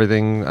email,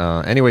 everything.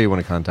 Any way you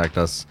want to contact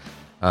us,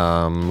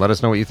 let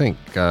us know what you think.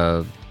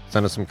 Send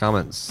us some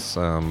comments.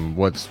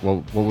 What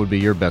would be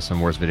your best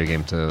and worst video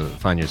game to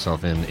find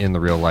yourself in the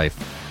real life?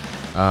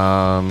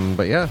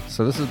 But yeah,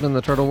 so this has been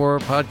the Turtle War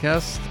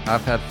podcast.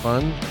 I've had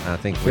fun. I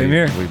think we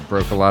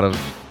broke a lot of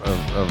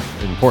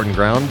important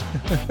ground.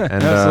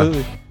 And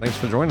absolutely. Thanks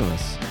for joining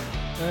us.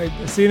 All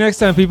right, see you next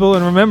time, people.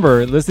 And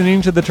remember,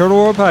 listening to the Turtle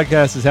War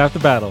podcast is half the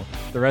battle.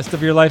 The rest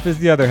of your life is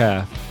the other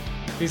half.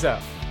 Peace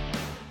out.